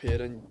as a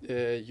pair in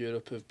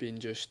Europe have been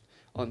just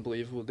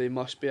unbelievable. They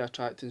must be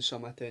attracting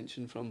some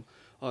attention from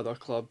other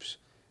clubs.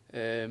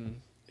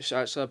 It's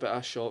actually a bit of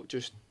a shock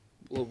just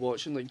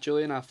watching like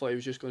Julian. I thought he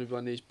was just going to be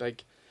one of these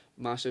big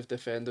massive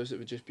defenders that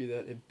would just be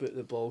there to boot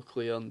the ball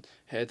clear and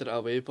head it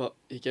away, but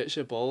he gets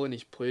the ball and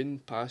he's playing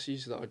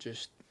passes that are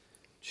just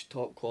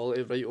top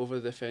quality right over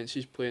the defence.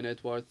 He's playing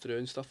Edward through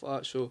and stuff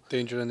like that, so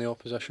Danger in the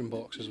opposition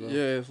box as well.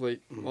 yeah, like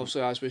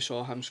obviously as we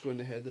saw him scoring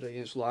the header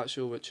against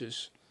Lazio, which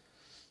is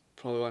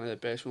probably one of the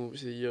best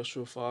moments of the year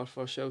so far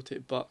for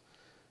Celtic, but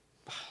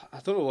I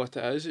don't know what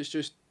it is. It's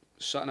just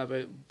something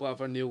about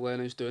whatever Neil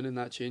Lennon's doing in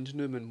that changing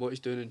room and what he's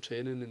doing in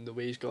training and the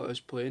way he's got us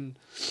playing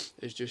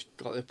has just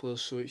got the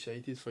players so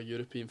excited for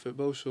European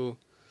football. So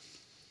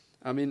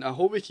I mean, I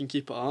hope we can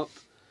keep it up.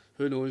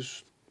 Who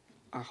knows?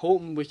 I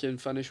hope we can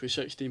finish with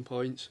 16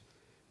 points,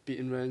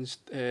 beating Rennes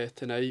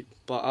tonight.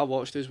 But I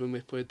watched us when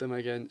we played them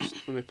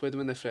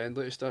in the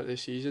friendly at the start of the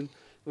season.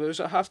 Well, it was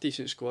a half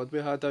decent squad we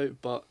had out,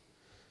 but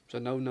it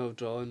was a 0-0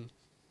 draw. And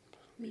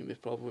mean,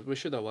 we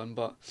should have won,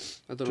 but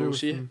I don't know. Drew We'll with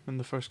see. them in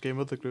the first game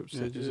of the group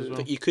stages as well.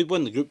 But you could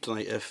win the group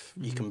tonight if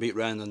you can beat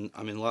Rennes. And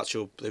I mean,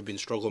 Lazio, they've been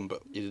struggling,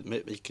 but you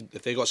could,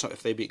 if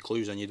they beat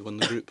Cluj, then you'd win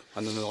the group.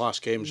 And then the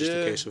last game is just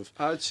a case of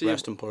I'd say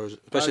resting players.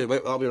 Especially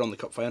that'll be around the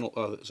cup final.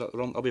 Is that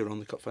around? That'll be around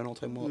the cup final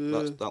time.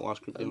 That's that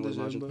last group game, I would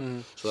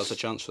imagine. So that's a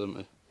chance for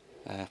them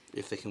to,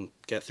 if they can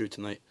get through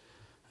tonight.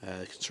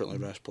 They can certainly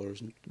rest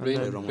players. And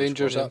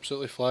Rangers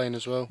absolutely flying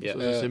as well. Yeah.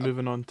 So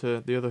moving on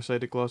to the other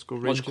side of Glasgow,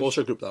 Rangers. Much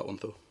closer group, that one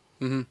though.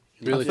 Really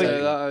I think-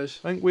 tight. that is.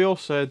 I think we all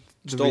said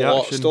the Still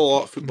reaction a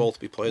lot of football to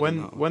be played. in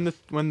that one.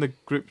 when the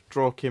group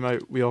draw came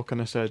out, we all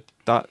kind of said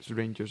that's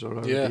Rangers are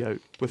already Yeah. out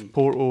with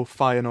Porto,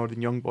 Feyenoord,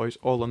 and Young Boys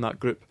all in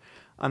that group,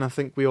 and I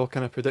think we all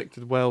kind of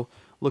predicted, well,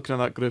 looking at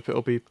that group,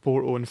 it'll be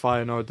Porto and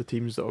Feyenoord, the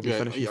teams that will be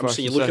finishing I'm first.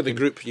 saying you and look at the second,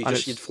 group, and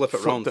it's you'd flip it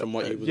flipped round from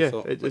what you would yeah, have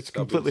thought. it's Like, that'd be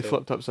completely the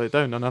flipped upside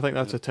down, and I think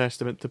that's a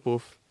testament to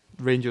both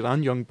Rangers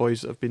and Young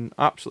Boys that have been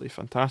absolutely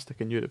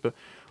fantastic in Europe. But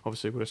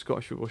obviously, we're a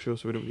Scottish football show,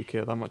 so we don't really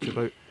care that much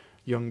about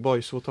Young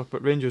Boys. So we'll talk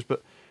about Rangers.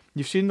 But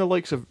you've seen the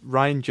likes of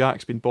Ryan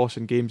Jack's been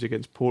bossing games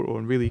against Porto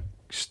and really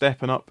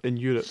stepping up in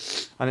Europe,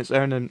 and it's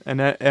earning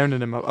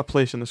him a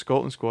place in the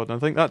Scotland squad. And I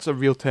think that's a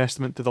real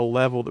testament to the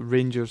level that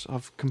Rangers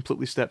have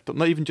completely stepped up.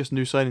 Not even just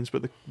new signings,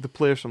 but the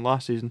players from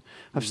last season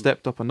have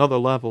stepped up another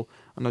level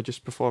and are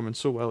just performing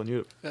so well in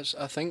Europe.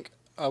 I think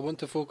I want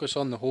to focus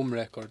on the home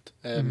record.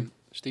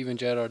 Steven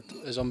Gerrard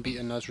is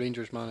unbeaten as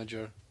Rangers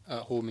manager at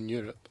home in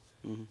Europe,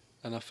 and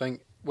I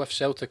think with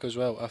Celtic as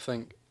well.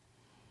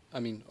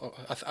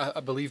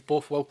 I believe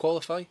both will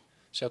qualify.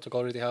 Celtic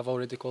have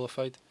already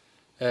qualified,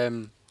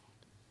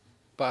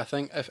 but I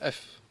think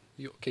if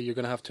you're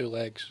going to have two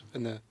legs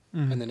in the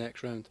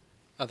next round,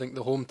 I think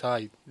the home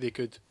tie they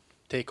could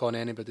take on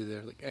anybody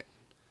there. Like,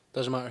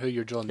 doesn't matter who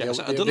you're drawn. Yeah,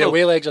 I don't the know.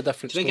 away legs are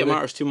different. Do you think story. it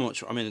matters too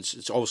much? I mean,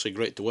 it's obviously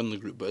great to win the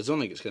group, but I don't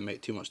think it's going to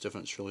make too much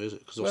difference, really, is it?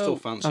 Because they'll still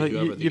fancy I think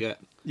whoever they get.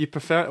 You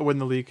prefer to win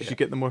the league because you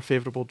get the more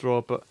favourable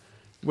draw, but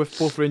with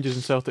both Rangers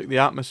and Celtic, the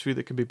atmosphere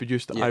that can be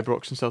produced at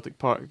Ibrox and Celtic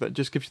Park, that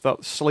just gives you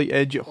that slight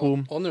edge at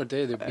home. On their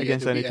day, they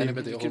against beat any team.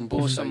 anybody You at could home. blow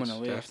Both someone sides.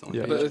 away. Definitely.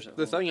 Yeah. But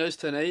the thing is,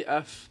 tonight,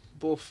 if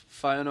both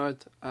Feyenoord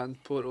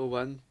and Porto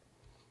win,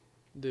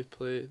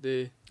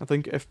 I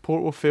think if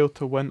Porto fail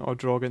to win or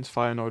draw against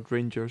Feyenoord,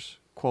 Rangers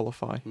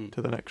qualify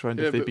to the next round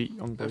if they but beat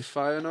Young Boys. If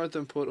Feyenoord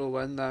and Porto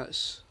win,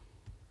 that's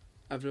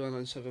everyone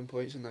on 7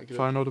 points in that group.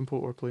 Feyenoord and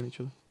Porto are playing each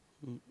other.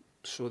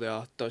 So they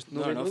are.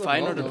 No, they're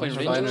Feyenoord not. are playing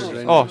Feyenoord Rangers.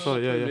 Rangers. Oh,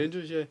 sorry, yeah.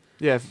 Rangers, yeah.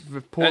 Yeah,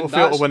 if Porto And fail to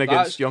that's- win against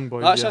that's- Young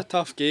Boys, That's yeah. a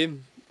tough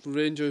game.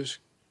 Rangers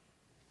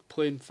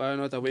playing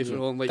Feyenoord away from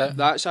home, like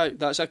That-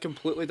 that's a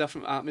completely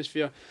different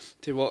atmosphere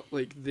to what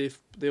like they've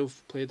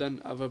played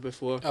in ever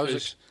before.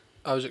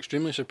 I was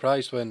extremely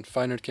surprised when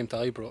Feyenoord came to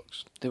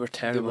Ibrox. They were They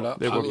terrible. were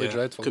absolutely Yeah.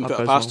 dreadful. Couldn't put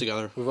a Abysmal. pass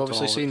together. We've at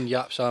obviously all. seen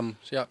Yapstam.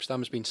 So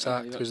Yapstam's been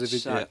sacked because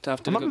they've been.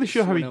 I'm not really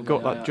sure how he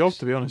got that job,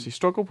 to be honest. He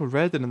struggled with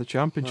Reading in the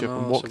Championship I know,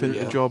 and walked so into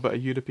yeah. the job at a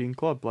European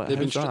club. Like, They've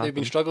been how's that they've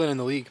been happen? struggling in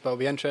the league, but it'll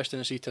be interesting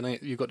to see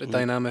tonight. You've got the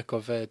dynamic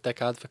of Dick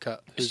Advocaat.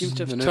 It who's seems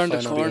to the have new turned a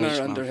Feyenoord corner Rangers,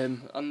 under man.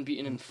 him,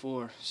 unbeaten in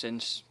 4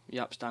 since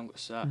Yapstam got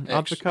sacked.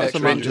 Advocaat's a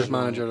Rangers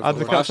manager. manager. of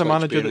Advocaat's course. a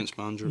manager Experienced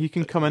manager. He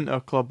can come into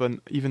a club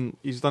and even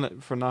he's done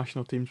it for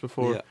national teams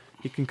before. Yeah.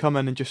 He can come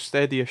in and just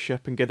steady a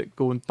ship and get it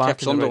going back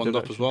Kept in the right Sunderland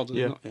up direction. as well, didn't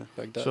yeah. it? Yeah.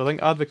 Big Dick. So I think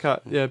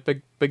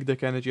Advocaat, big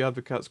dick energy.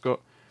 Advocaat's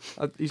got.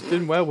 He's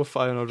doing well with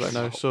Feyenoord right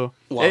now, so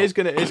Wow. it's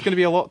gonna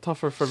be a lot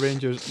tougher for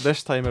Rangers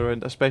this time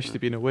around, especially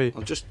being away.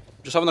 I'm just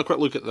having a quick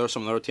look at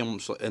some of the other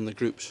teams in the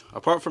groups.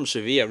 Apart from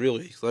Sevilla,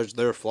 really,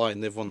 they're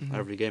flying. They've won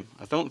every game.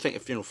 I don't think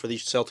for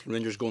these Celtic and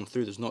Rangers going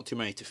through, there's not too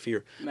many to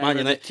fear. Remember, Man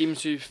United. the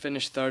teams who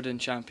finished 3rd in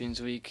Champions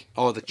League.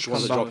 Oh, the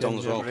ones that back dropped down in,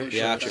 as well. yeah.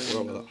 Yeah, I actually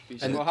forgot about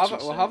that. And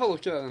we'll have a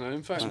look at it now.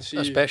 In fact, and see.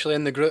 Especially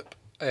in the group,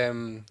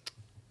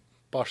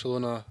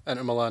 Barcelona,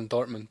 Inter Milan,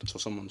 Dortmund. So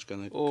someone's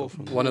going to Oh, go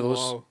from One of those,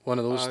 wow. one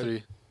of those Aye.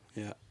 three,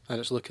 Yeah. and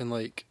it's looking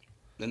like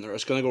Inter,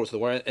 it's going to go to the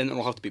wire. Inter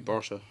will have to beat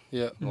Barca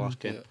yeah. in the last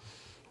game, Yeah.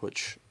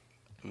 which.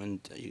 I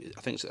mean,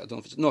 I think I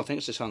think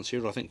it's the San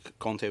Siro. I think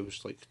Conte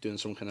was like doing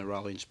some kind of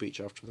rallying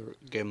speech after the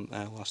game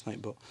last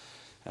night. But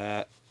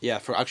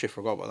actually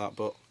forgot about that.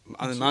 But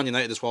and Man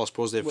United as well. I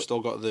suppose they've still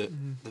got the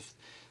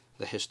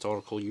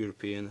historical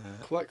European.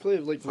 Quickly,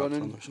 like Back from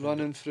running their side.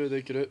 running through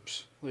the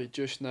groups, like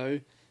just now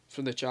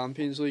from the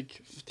Champions League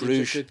teams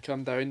Bruges. that could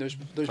come down. There's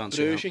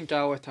Fancy Bruges them. and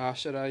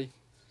Galatasaray.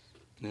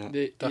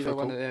 Yeah. Either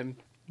one of them.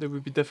 They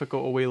would be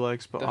difficult away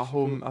legs, but at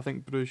Difficult. home, I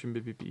think Bruges should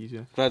maybe be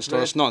easier. Red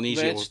Star. It's not an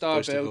easy Red Star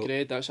place to go.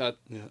 Belgrade. That's a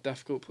Yeah.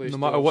 difficult place. No to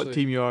matter what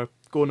obviously- team you are,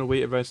 going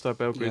away to Red Star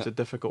Belgrade is Yeah. a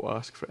difficult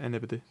ask for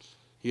anybody.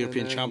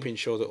 European And then- champion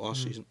showed it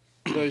last season.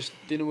 There's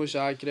Dinamo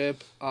Zagreb,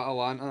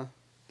 Atalanta.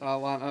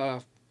 Atalanta are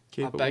a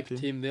Capable big team.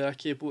 team. They're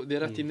capable.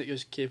 They're a team that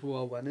is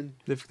capable of winning.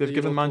 They've the given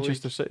Europa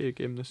Manchester City a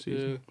game this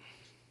season.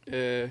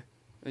 And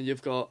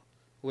you've got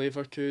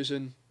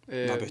Leverkusen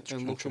Maybe and try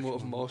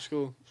Lokomotiv one.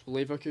 Moscow. So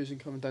Leverkusen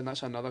coming down.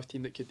 That's another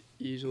team that could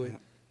easily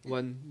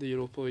win the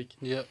Europa League.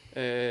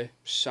 Yeah.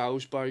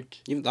 Salzburg.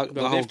 Even that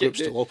Well, whole they've group's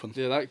got- still open.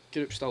 Yeah, that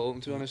group's still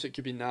open. To be honest, it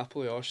could be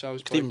Napoli or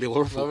Salzburg. Could even be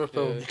Liverpool.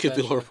 Liverpool. It could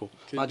be Liverpool.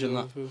 Could Imagine be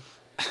that. Liverpool.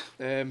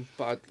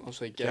 But I'd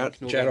also Genk nowhere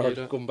near Gerrard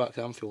it. going back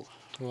to Anfield.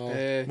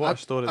 Well, What a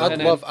story that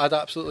And is. then- I'd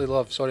absolutely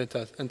love. Sorry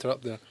to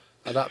interrupt there.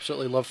 I'd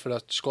absolutely love for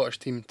a Scottish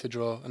team to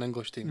draw an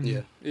English team.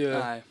 Yeah. Yeah,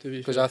 Aye. to be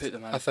Because fair. Put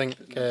them in. I think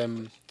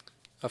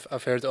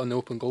I've heard it on the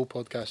Open Goal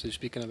podcast. They're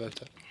speaking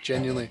about it.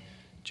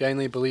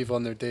 Genuinely believe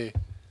on their day,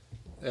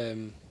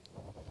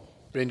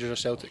 Rangers or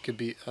Celtic could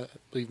beat, I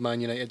believe,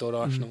 Man United or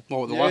Arsenal.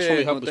 Well, the Yeah, last one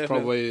we yeah, had no, was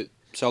probably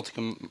Celtic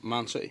and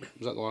Man City.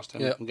 Was that the last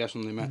time? Yeah. I'm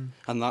guessing they met.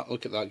 And that,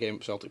 look at that game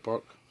at Celtic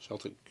Park.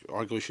 Celtic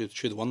arguably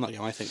should have won that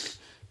game. I think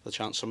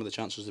some of the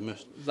chances they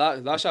missed.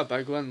 That's a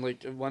big one.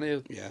 Like one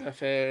of Yeah.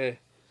 if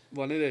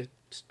one of the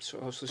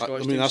sort of I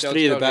Scottish mean, that's teams,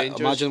 three of the Celtic or best. Rangers,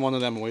 Imagine one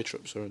of them away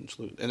trips or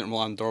Inter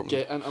Milan, Dortmund.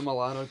 get into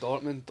Milan or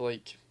Dortmund.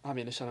 Like, I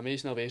mean, it's an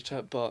amazing away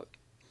trip, but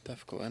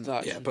Difficult, isn't it?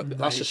 that Yeah, but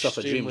that's the stuff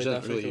of dreams, isn't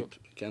it? Really, difficult.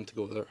 getting to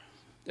go there.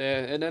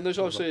 And then there's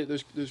also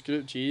there's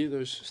Group G.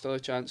 There's still a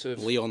chance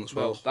of Leon as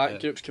well. that yeah.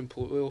 group's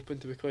completely open,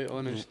 to be quite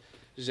honest.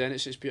 Zenit,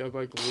 St.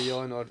 Petersburg,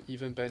 Leon, or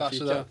even That's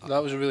Benfica.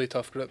 that was a really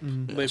tough group.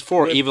 Mm. It's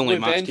four With- evenly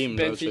with matched teams.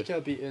 I would say.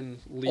 Benfica beating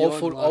Leon. All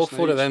four last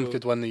of them night,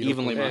 could win the Europa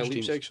Evenly League. matched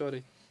Leipzig, teams.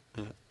 sorry.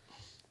 Yeah.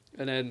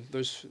 And then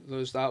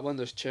there's that one.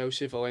 There's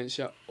Chelsea,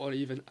 Valencia, or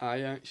even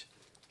Ajax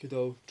could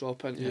all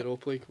drop into Yeah.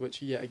 Europa League,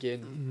 which yet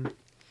again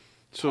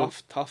So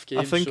tough game.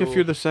 I think so if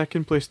you're the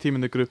second place team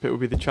in the group, it would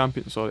be the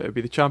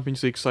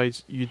Champions League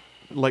sides you'd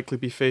likely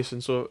be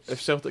facing. So if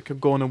Celtic could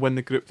go on and win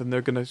the group, then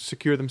they're going to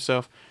secure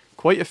themselves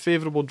quite a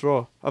favourable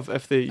draw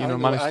if they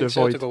manage to avoid.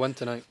 Celtic will win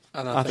tonight,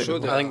 and I I think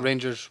think, they I think will.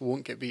 Rangers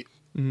won't get beat.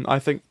 I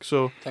think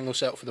so. I think they'll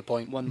settle for the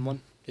point. 1-1.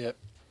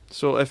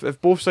 So if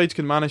both sides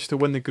can manage to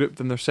win the group,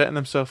 then they're setting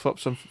themselves up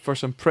for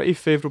some pretty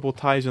favourable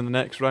ties in the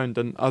next round.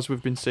 And as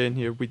we've been saying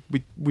here,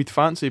 we'd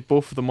fancy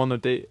both of them on their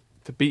day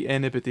to beat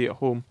anybody at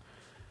home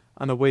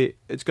and away.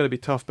 It's going to be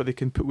tough, but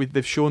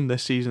they've shown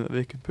this season that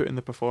they can put in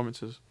the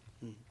performances,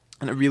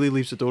 and it really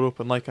leaves the door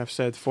open, like I've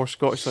said, for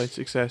Scottish side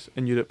success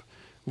in Europe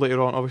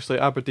later on. Obviously,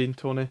 Aberdeen,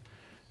 Tony,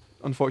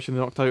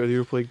 unfortunately knocked out of the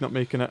Europa League, not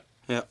making it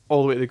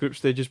all the way to the group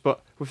stages.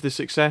 But with the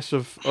success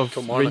of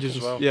Kilmarnock Rangers,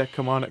 as well.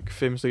 Kilmarnock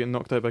famously getting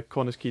knocked out by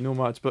Connah's Quay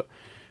Nomads. But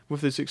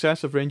with the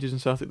success of Rangers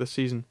and Celtic this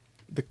season,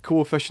 the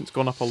coefficient's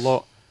gone up a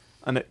lot,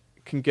 and it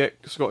can get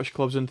Scottish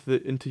clubs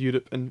into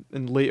Europe in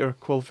later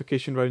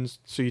qualification rounds,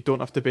 so you don't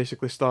have to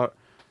basically start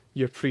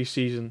your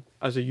pre-season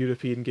as a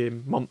European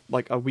game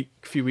like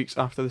few weeks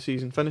after the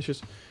season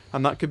finishes,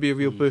 and that could be a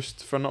real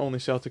boost for not only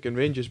Celtic and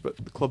Rangers, but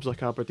the clubs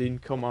like Aberdeen,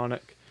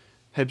 Kilmarnock,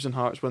 Hibs and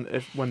Hearts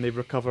when they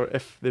recover,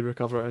 if they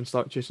recover and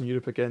start chasing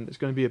Europe again. It's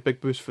going to be a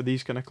big boost for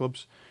these kind of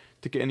clubs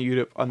to get into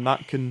Europe, and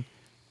that can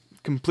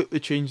completely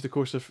change the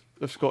course of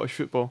Scottish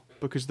football,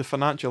 because the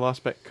financial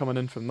aspect coming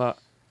in from that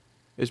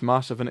is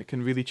massive, and it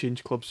can really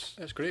change clubs.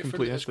 It's great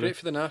Complete it's history. great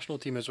for the national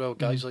team as well.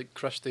 Guys like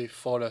Christie,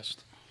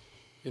 Forrest,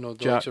 the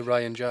Jack. likes of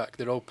Ryan Jack,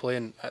 they're all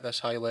playing at this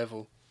high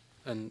level,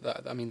 and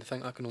I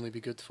think that can only be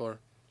good for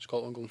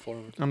Scotland going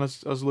forward. And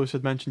as Lewis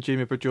had mentioned,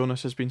 Jamie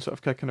Burjonas has been sort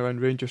of kicking around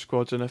Rangers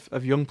squads, and if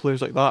young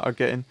players like that are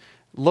getting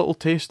little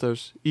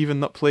tasters, even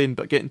not playing,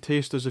 but getting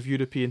tasters of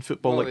European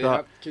football like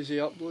that. Because he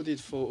uploaded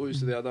photos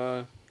the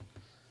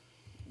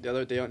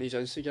other day on his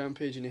Instagram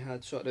page, and he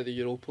had sort of the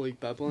Europa League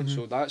bib on,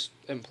 so that's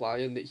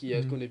implying that he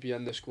is going to be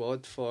in the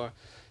squad for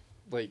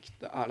like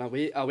an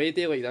away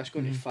day like this,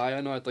 going to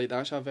Feyenoord. Like,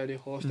 that's a very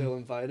hostile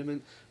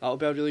environment. That'll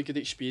be a really good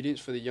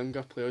experience for the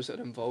younger players that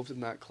are involved in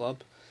that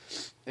club.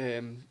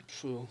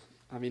 So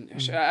I mean,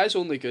 it is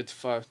only good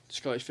for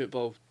Scottish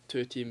football,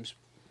 two teams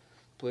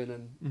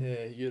playing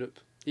in Europe,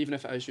 even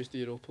if it is just the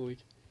Europa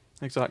League.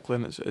 Exactly,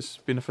 and it's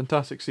been a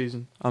fantastic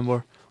season, and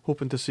we're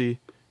hoping to see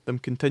them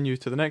continue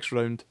to the next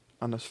round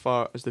and as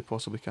far as they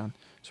possibly can.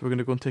 So we're going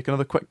to go and take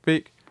another quick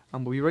break,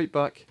 and we'll be right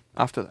back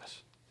after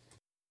this.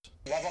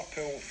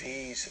 Liverpool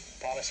vs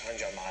Paris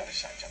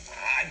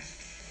Saint-Germain.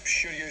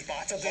 Sure you's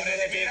battered in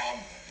the game.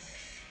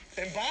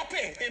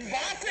 Mbappe!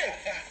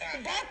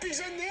 Mbappe's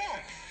in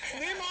there!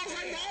 Neymar's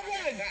in that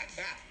one!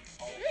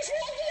 He's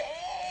won it!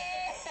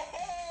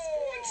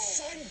 What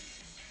son?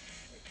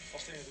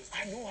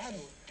 I know him.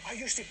 I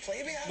used to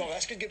play with him. No,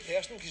 this could get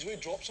personal because we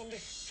dropped somebody.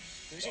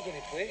 Who's he going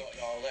to play?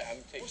 No, let him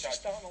take charge.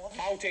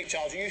 I'll take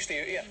charge. You stay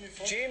out here.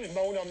 James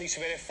Milner needs to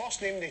be the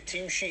first name in the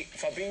team sheet.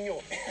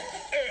 Fabinho.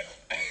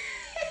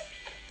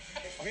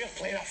 We're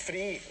playing a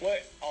free. Look,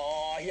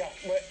 here.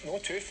 Look, no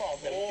too far.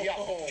 Here.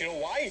 Do you know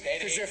why?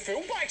 Because the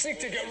fullbacks need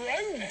to get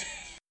round.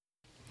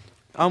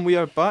 And we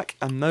are back,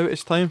 and now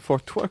it's time for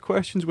Twitter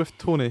questions with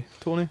Tony.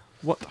 Tony,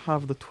 what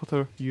have the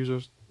Twitter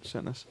users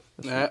sent us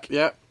this week?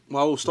 Yeah.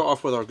 Well, we'll start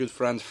off with our good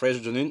friend Fraser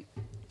Janoon,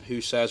 who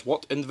says,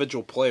 what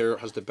individual player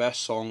has the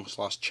best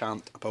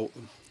song/chant about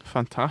them?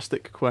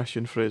 Fantastic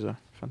question, Fraser.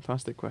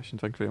 Fantastic question.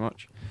 Thank you very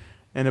much.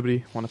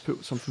 Anybody want to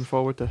put something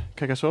forward to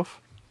kick us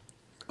off?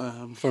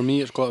 For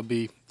me, it's got to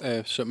be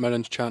St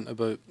Mirren's chant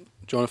about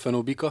Jonathan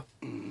Obika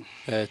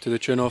to the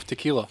tune of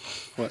Tequila,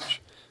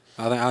 which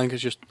I think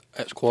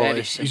it's quality.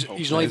 Very simple,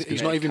 He's very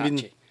not even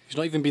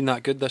catchy. been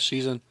that good this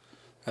season.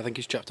 I think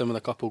he's chipped in with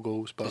a couple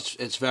goals, but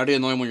It's very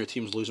annoying when your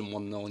team's losing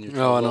 1-0 and you're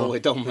Oh, I all know. the way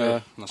down there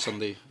Yeah. on a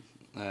Sunday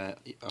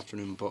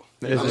afternoon, but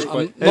It is that was a-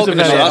 quite- it is a I'm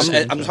very not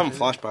excellent I'm just game. having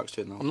flashbacks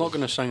to it now. I'm not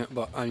going to sing it,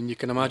 but I mean, you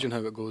can imagine how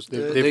it goes. They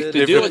They've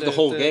do it the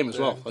whole game as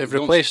well. Like, They've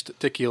don't- replaced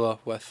Tequila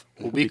with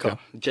Obika.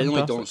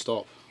 genuinely Fantastic. don't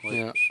stop. Like,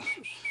 Yeah.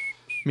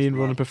 Me and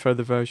Ronan prefer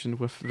the version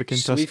with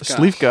Vikintas Slivka.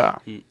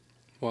 Slivka.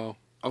 Wow.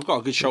 I've got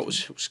a good shout. It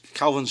was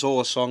Calvin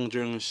Zola's song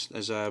during his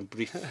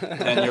brief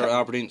tenure at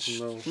Aberdeen.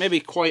 It's maybe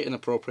quite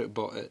inappropriate,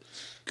 but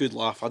good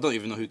laugh. I don't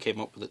even know who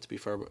came up with it, to be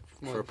fair, but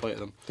fair play to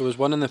them. There was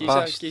one in the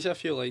past. He's a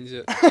few lines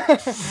it.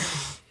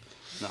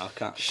 No, I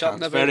can't. Shouting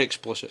It's about- very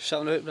explicit.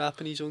 Shouting out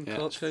rapping his own Yeah.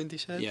 cocks round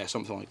his head. Yeah,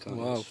 something like that.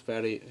 Wow. It's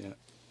very,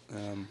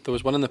 yeah. There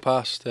was one in the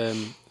past.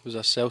 It was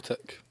a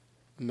Celtic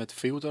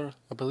midfielder,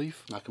 I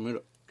believe,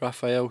 Nakamura.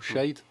 Raphael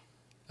Scheid,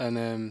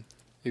 and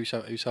he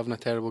was having a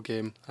terrible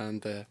game.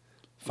 And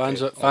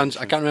fans, Okay, fans, I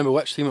opposition. can't remember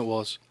which team it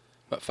was,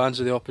 but fans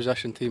of the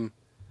opposition team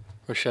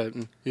were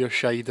shouting, "You're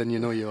Scheid, and you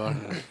know you are."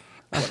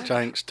 Which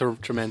I think's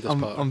tremendous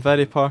part. I'm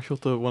very partial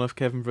to one of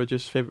Kevin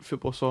Bridges' favourite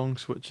football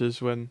songs, which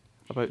is when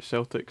about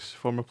Celtic's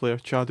former player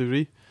Chad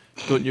Uri.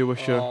 Don't you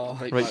wish your Oh,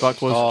 right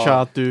back was Oh,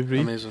 Chad Uri?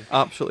 Amazing.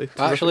 Absolutely.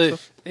 terrific Actually,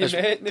 stuff. He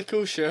met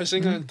Nicole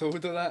Scherzinger and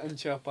told her that, and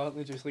she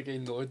apparently just like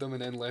ignored him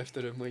and then left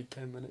the room like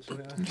 10 minutes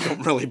later.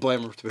 Don't really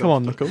blame her, to be Come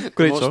on, honest. Nicole.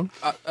 Great Most- song.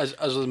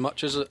 As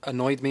much as it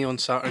annoyed me on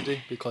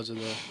Saturday because of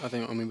I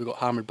mean we got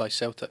hammered by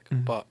Celtic,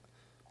 Mhm. but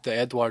the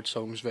Edward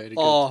song's very good,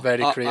 Oh,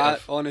 very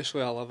creative.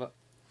 Honestly, I love it.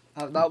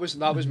 That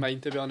was mine,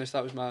 to be honest.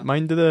 That was my.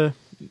 Mine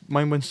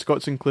when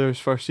Scott Sinclair's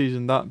first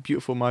season, that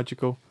beautiful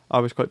magical. I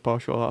was quite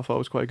partial to that. I thought it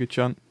was quite a good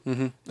chant.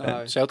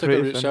 Aye. Celtic,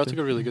 creative Celtic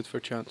entry. are really good for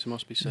chants. It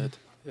must be said.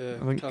 Yeah,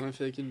 I think- Cameron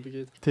Fagan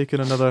Brigade.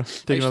 Taking another.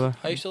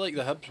 I used to like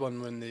the Hibs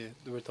one when they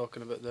were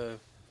talking about the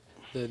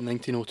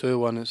 1902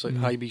 one. It's like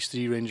Mhm. High Beast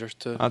 3 Rangers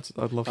 2. I'd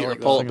love I Peter like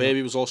that Pollock singing.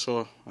 Baby was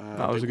also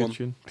That was a big good one.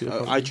 tune. Peter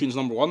Pollock Baby. iTunes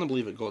 #1, I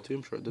believe it got too.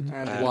 I'm sure it did.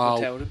 And Wow.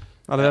 Hotel Room.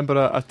 I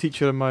remember a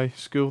teacher in my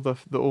school. The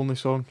only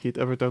song he'd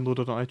ever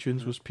downloaded on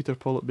iTunes was Peter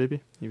Pollock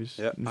Baby. He was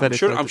Yeah, very I'm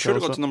sure. proud I'm to sure tell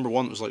it got us to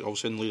 #1. It was like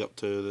obviously in the lead up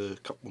to the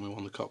cup when we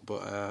won the cup.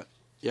 But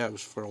yeah, it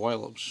was for a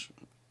while. It was.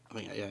 I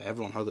think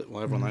everyone had it.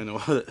 Well, everyone I know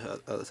had it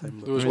at the time.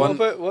 But There was What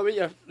one.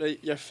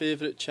 about your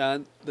favourite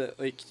chant that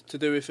like to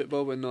do with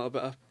football, but not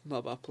about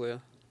a player?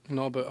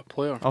 Not about a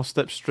player. I'll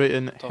step straight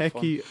in. Tough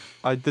Hecky,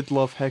 I did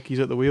love Hecky's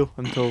at the wheel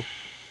until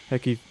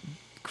Hecky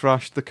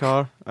crashed the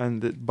car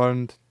and it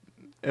burned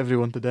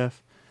everyone to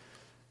death.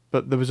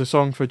 But there was a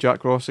song for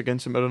Jack Ross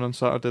against St Mirren on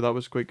Saturday that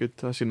was quite good.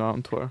 I seen that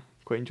on Twitter.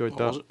 Quite enjoyed What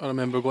was that. it? I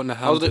remember going to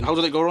How Hampton.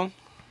 did it go wrong?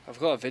 I've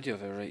got a video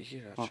of it right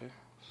here, Oh. actually.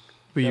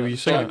 Were you Yeah,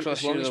 singing? Jack it? Ross-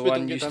 Cross, you're long as the we one,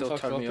 don't you get them still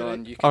for turn me copyright.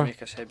 on. You can Oh.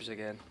 make us Hibs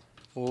again.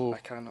 Oh, I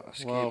cannot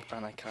escape wow.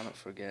 and I cannot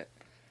forget.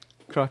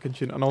 Cracking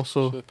tune. And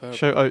also, Superb.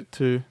 shout out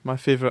to my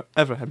favourite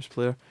ever Hibs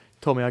player,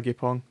 Tommy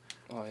Agipong.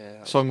 Oh yeah.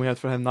 that Song was- we had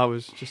for him, that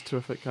was just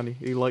terrific. And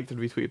he liked and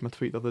retweeted my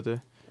tweet the other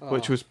day,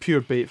 which Oh. was pure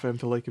bait for him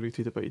to like and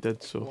retweet it, but he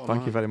did. So What a thank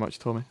man. you very much,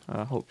 Tommy.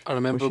 I hope. I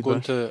remember Wish you going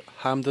best. to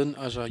Hampden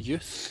as a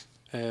youth.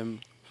 I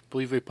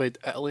believe we played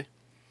Italy.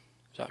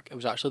 It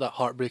was actually that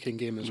heartbreaking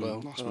game as well.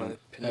 That's Oh, right.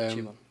 the Pinucci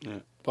Um,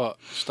 one. But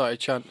started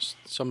chanting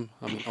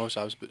obviously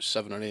I was about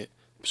 7 or 8.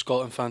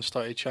 Scotland fans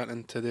started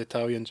chanting to the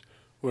Italians,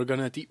 "We're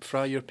gonna deep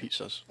fry your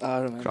pizzas," I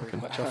remember.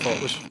 Cracking. which I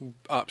thought was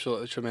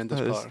absolutely tremendous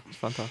That is part.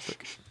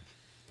 fantastic.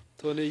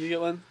 Tony, you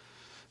get one?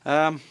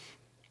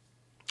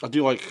 I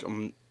do like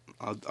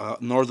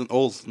Northern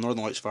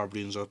Lights of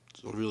Aberdeen's a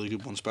really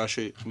good one,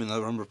 especially. I mean, I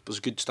remember it was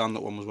a good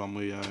stand-up one was when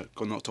we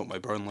got knocked out by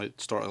Burnley at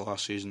the start of the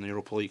last season, the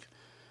Europa League.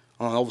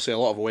 And obviously, a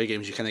lot of away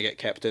games you kind of get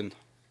kept in,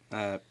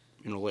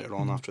 later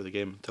on after the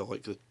game until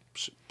like the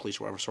police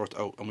or whatever sort it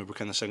out, and we were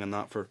kind of singing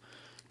that for a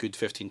good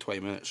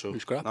 15-20 minutes. So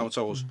Who's scrapping? that's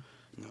always,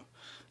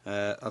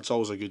 that's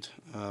always a good.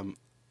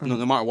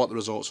 No matter what the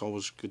results,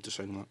 always good to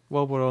sing that.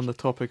 While we're on the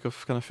topic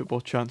of kind of football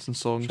chants and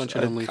songs,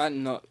 Sunshine and Leaf. Can't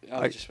not. I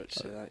I- was just about to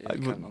say that. Yeah, I you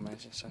would- can't not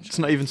mention Sunshine. it's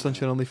not even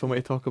Sunshine on Leaf I want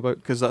to talk about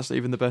because that's not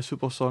even the best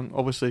football song.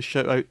 Obviously,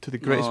 shout out to the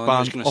greatest No, I know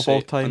he's band gonna of say all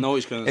it. I time. know what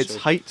he's going to It's say.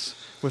 Heights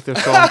with their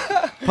song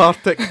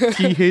Partick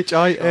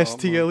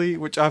Thistle,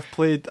 which I've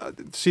played.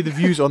 See the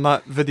views on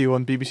that video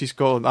on BBC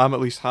Scotland. I'm at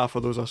least half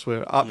of those, I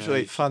swear.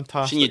 Absolutely I've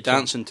fantastic. Seen you song.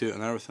 dancing to it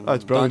and everything.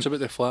 That's brilliant. Dance about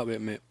the flat weight,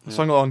 mate. I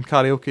sung it on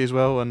karaoke as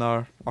well in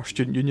our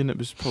student union. It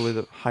was probably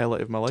the highlight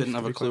of my life. Didn't to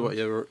have a be clue quite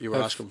what you were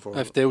asking for.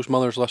 If Dale's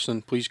mother's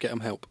listening, please get him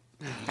help,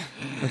 honest.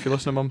 If you're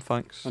listening, Mum,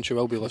 thanks. and she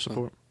will be for the listening.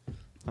 support.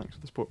 Thanks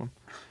for the support, Mum.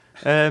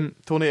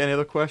 Tony, any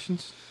other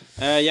questions?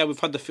 Yeah, we've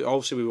had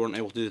obviously we weren't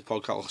able to do the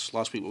podcast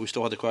last week, but we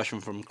still had a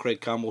question from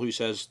Craig Campbell who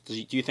says,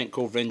 do you think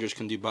Cove Rangers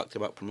can do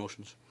back-to-back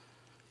promotions?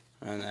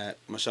 And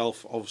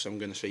myself, obviously, I'm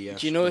going to say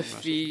yes. Do you know Don't if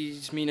mess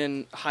he's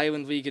meaning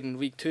Highland League in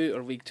League 2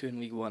 or League 2 and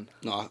League 1?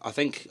 with- No, I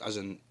think as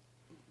in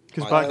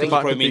Because I back think to it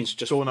back probably would be means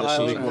just going up this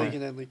to League League League One. One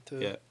and then League Two.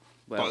 yeah.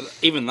 Well, But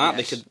even that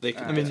yes. they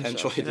could I mean,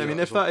 potentially. I do mean,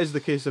 that if as well. that is the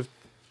case of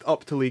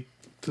up to League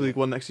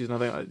One next season, I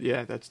think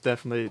yeah, that's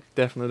definitely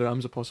the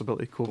realms of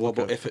possibility. Cove Well, look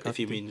but at- if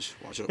he means,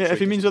 yeah, if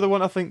he means other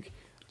one, I think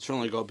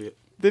certainly got to be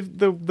it.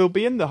 they'll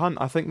be in the hunt.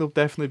 I think they'll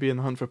definitely be in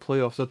the hunt for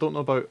playoffs. I don't know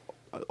about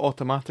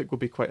automatic will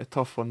be quite a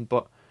tough one,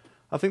 but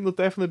I think they'll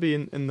definitely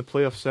be in the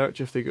playoff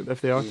search if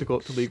they are to go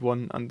up to League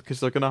One, and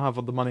because they're going to have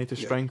all the money to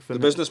strengthen the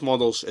business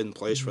model's in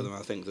place for them. I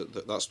think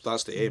that's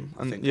the aim.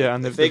 I think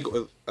if they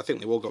go, I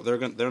think they will go. They're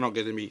not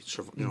going to be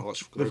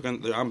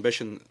their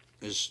ambition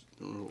is.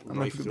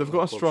 They've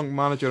got a strong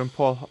manager in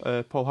Paul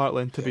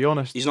Hartley. And to be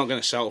honest, he's not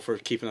going to settle for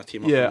keeping a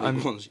team up. Yeah,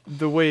 and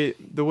the way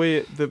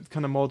the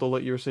kind of model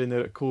that you were saying there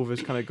at Cove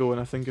is kind of going.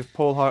 I think if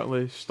Paul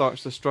Hartley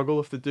starts to struggle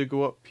if they do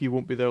go up, he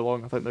won't be there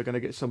long. I think they're going to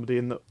get somebody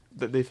in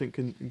that they think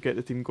can get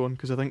the team going,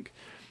 because I think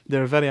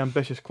they're a very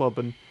ambitious club,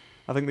 and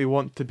I think they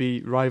want to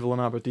be rivaling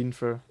Aberdeen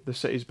for the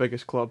city's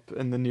biggest club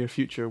in the near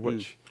future,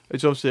 which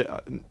is obviously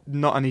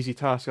not an easy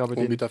task.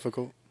 Aberdeen won't be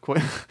difficult.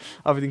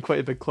 Aberdeen quite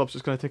a big club, so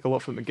it's going to take a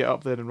lot for them to get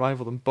up there and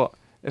rival them. But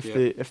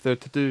if they're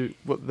to do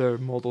what their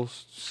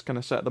models kind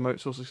of set them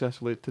out so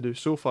successfully to do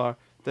so far,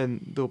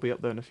 then they'll be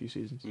up there in a few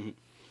seasons.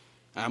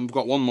 We've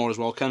got one more as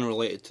well, kind of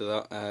related to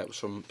that. It was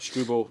from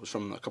Screwball. It was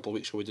from a couple of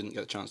weeks ago. We didn't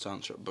get a chance to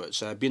answer it, but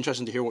it's be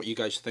interesting to hear what you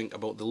guys think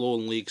about the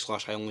Lowland League /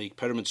 Highland League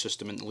pyramid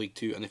system in League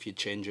 2, and if you'd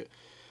change it,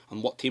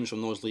 and what teams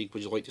from those leagues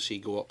would you like to see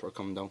go up or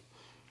come down?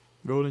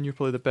 Roland, you're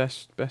probably the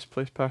best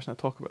placed person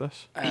to talk about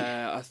this.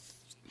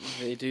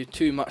 They do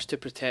too much to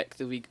protect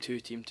the League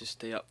 2 team to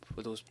stay up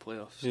with those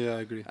playoffs. Yeah,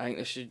 I agree. I think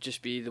there should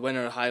just be the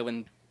winner of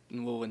Highland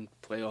and Lowland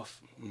playoff,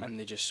 and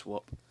they just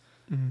swap,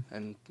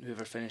 and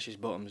whoever finishes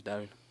bottom's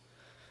down.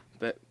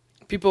 But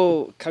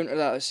people counter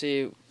that and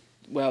say,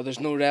 well, there's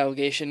no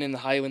relegation in the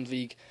Highland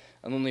League,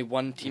 and only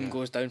one team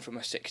goes down from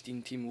a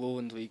 16-team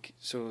Lowland League.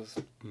 So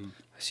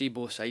I see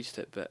both sides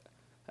to it, but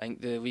I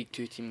think the League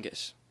 2 team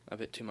gets a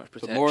bit too much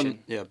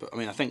protection. But I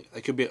mean, I think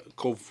it could be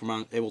Cove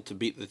for able to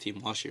beat the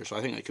team last year, so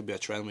I think it could be a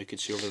trend we could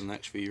see over the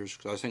next few years,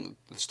 because I think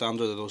the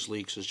standard of those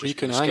leagues is just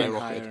skyrocketed.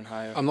 Higher and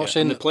higher. I'm not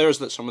saying the players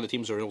that some of the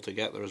teams are able to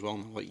get there as well.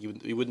 Like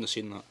you wouldn't have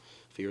seen that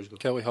a few years ago.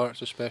 Kelly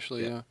Hearts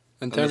especially, yeah.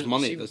 In terms of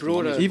money,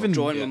 even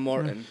John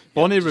Morton,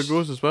 Bonnyrigg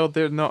Rose as well.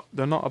 They're not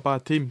a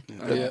bad team.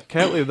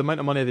 Kelly, the amount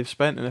of money they've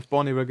spent, and if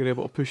Bonnyrigg are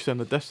able to push them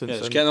the distance,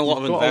 it's getting a lot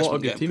of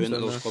investment getting put into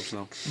those clubs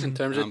now. In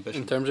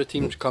terms of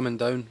teams coming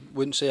down,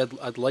 wouldn't say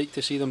I'd like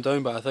to see them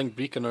down, but I think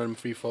Brecon are in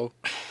free fall.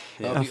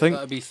 I think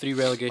that'd be 3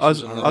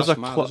 relegations.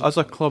 as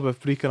a club,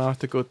 if Brecon are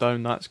to go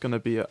down, that's going to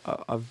be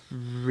a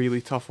really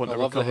tough one to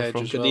recover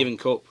from. Could they even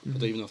cope?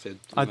 Even if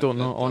I don't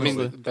know.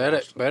 Honestly, I mean,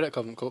 Berwick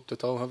haven't coped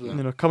at all, have they?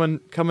 You know,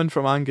 coming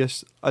from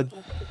Angus, I'd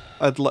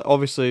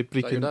obviously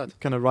Brecon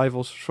kind of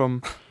rivals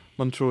from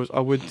Montrose.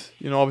 I would,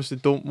 obviously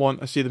don't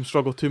want to see them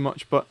struggle too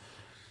much, but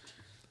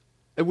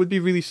it would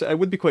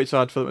be quite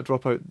sad for them to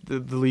drop out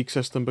the league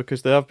system,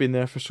 because they have been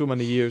there for so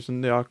many years,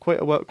 and they are quite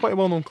a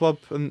well-known club,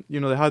 and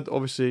they had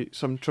obviously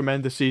some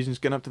tremendous seasons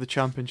getting up to the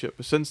Championship,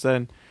 but since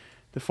then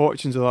the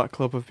fortunes of that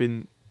club have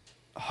been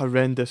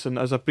horrendous, and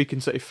as a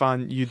Brecon City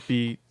fan you'd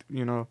be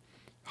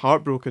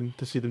heartbroken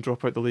to see them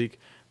drop out the league.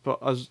 But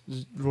as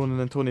Ronan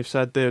and Tony have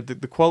said there,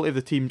 the quality of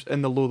the teams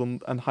in the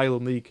Lowland and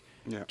Highland League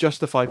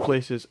justify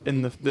places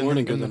in the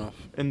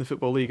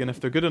Football League, and if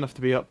they're good enough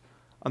to be up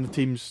and the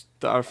teams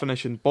that are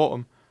finishing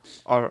bottom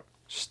are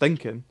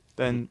stinking,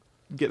 then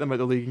get them out of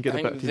the league and get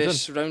the better teams in.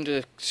 This round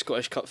of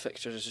Scottish Cup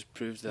fixtures has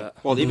proved that.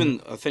 Well,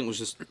 even I think it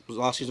was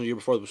last season or the year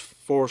before, there was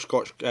four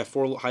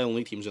Highland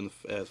League teams in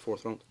the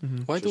fourth round.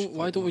 Why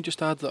don't we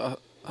just add that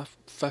a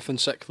fifth and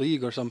sixth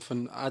league or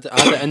something? Add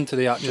it into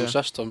the actual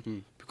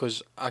system.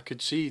 Because I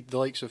could see the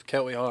likes of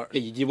Kelty Heart.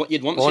 Yeah,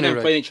 you'd want to see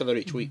them playing each other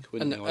each week,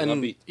 wouldn't you?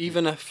 And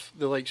even if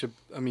the likes of,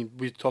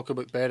 we talk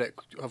about Berwick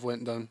have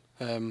went down,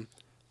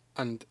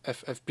 and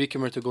if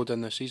Brecon were to go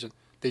down this season,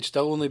 they'd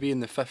still only be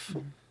in the fifth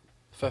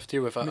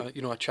tier with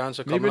a chance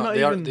of coming up.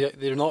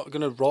 They're not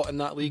going to rot in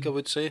that league, I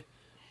would say.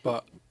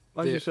 But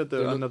as you said,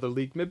 they're another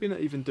league. Maybe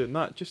not even doing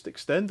that. Just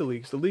extend the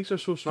leagues. The leagues are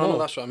so small. No,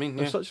 that's what I mean.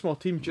 They're such small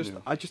teams.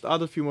 I just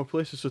add a few more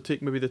places. So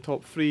take maybe the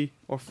top 3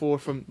 or 4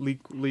 from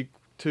League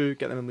 2,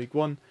 get them in League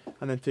 1,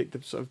 and then take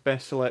the sort of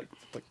best select,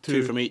 like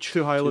 2 from each,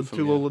 2 Highland,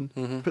 2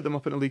 Lowland, put them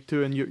up in League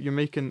 2, and you're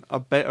making a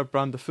better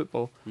brand of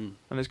football, and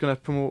it's going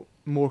to promote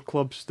more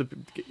clubs to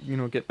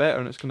get better,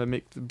 and it's going to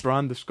make the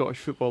brand of Scottish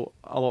football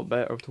a lot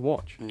better to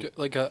watch.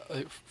 Like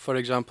for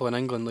example, in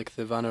England, like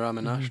the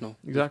Vanarama National,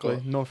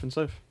 exactly, north and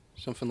south,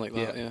 something like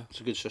that. Yeah,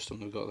 it's a good system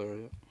they've got there.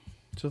 Yeah.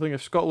 So I think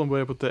if Scotland were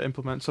able to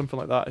implement something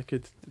like that, it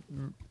could,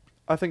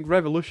 I think,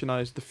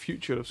 revolutionise the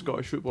future of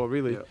Scottish football.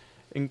 Really. Yeah.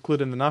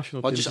 Including the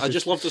national teams. I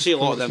just love to see a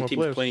lot of them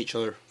teams playing each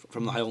other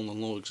from the Highland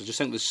and Lowlands. I just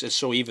think this is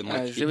so even.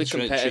 It's really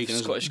competitive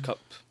Scottish Cup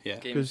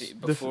games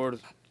before.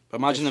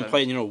 Imagine them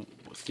playing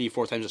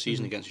 3-4 times a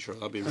season against each other.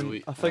 That'd be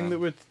really. A thing that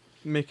would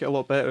make it a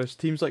lot better is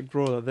teams like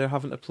Brora. They're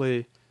having to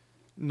play,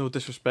 no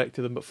disrespect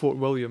to them, but Fort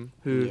William,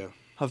 who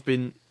have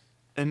been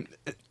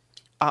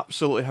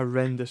absolutely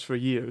horrendous for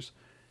years.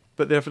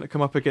 But they're having to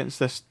come up against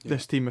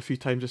this team a few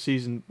times a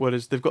season,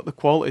 whereas they've got the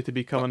quality to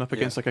be coming up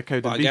against like a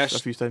Cowden Beef a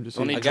few times a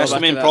season. I guess the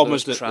main problem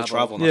is the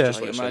travel.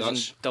 Imagine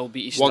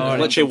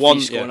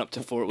Dalbeatty going up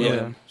to Fort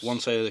William. One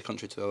side of the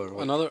country to the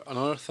other.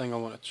 Another thing I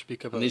want to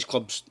speak about. And these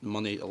clubs'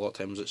 money, a lot of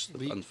times it's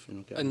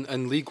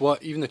in League 1,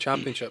 even the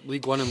Championship,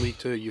 League 1 and League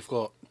 2, you've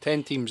got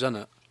 10 teams in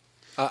it.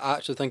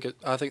 I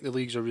think the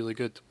leagues are really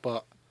good,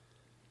 but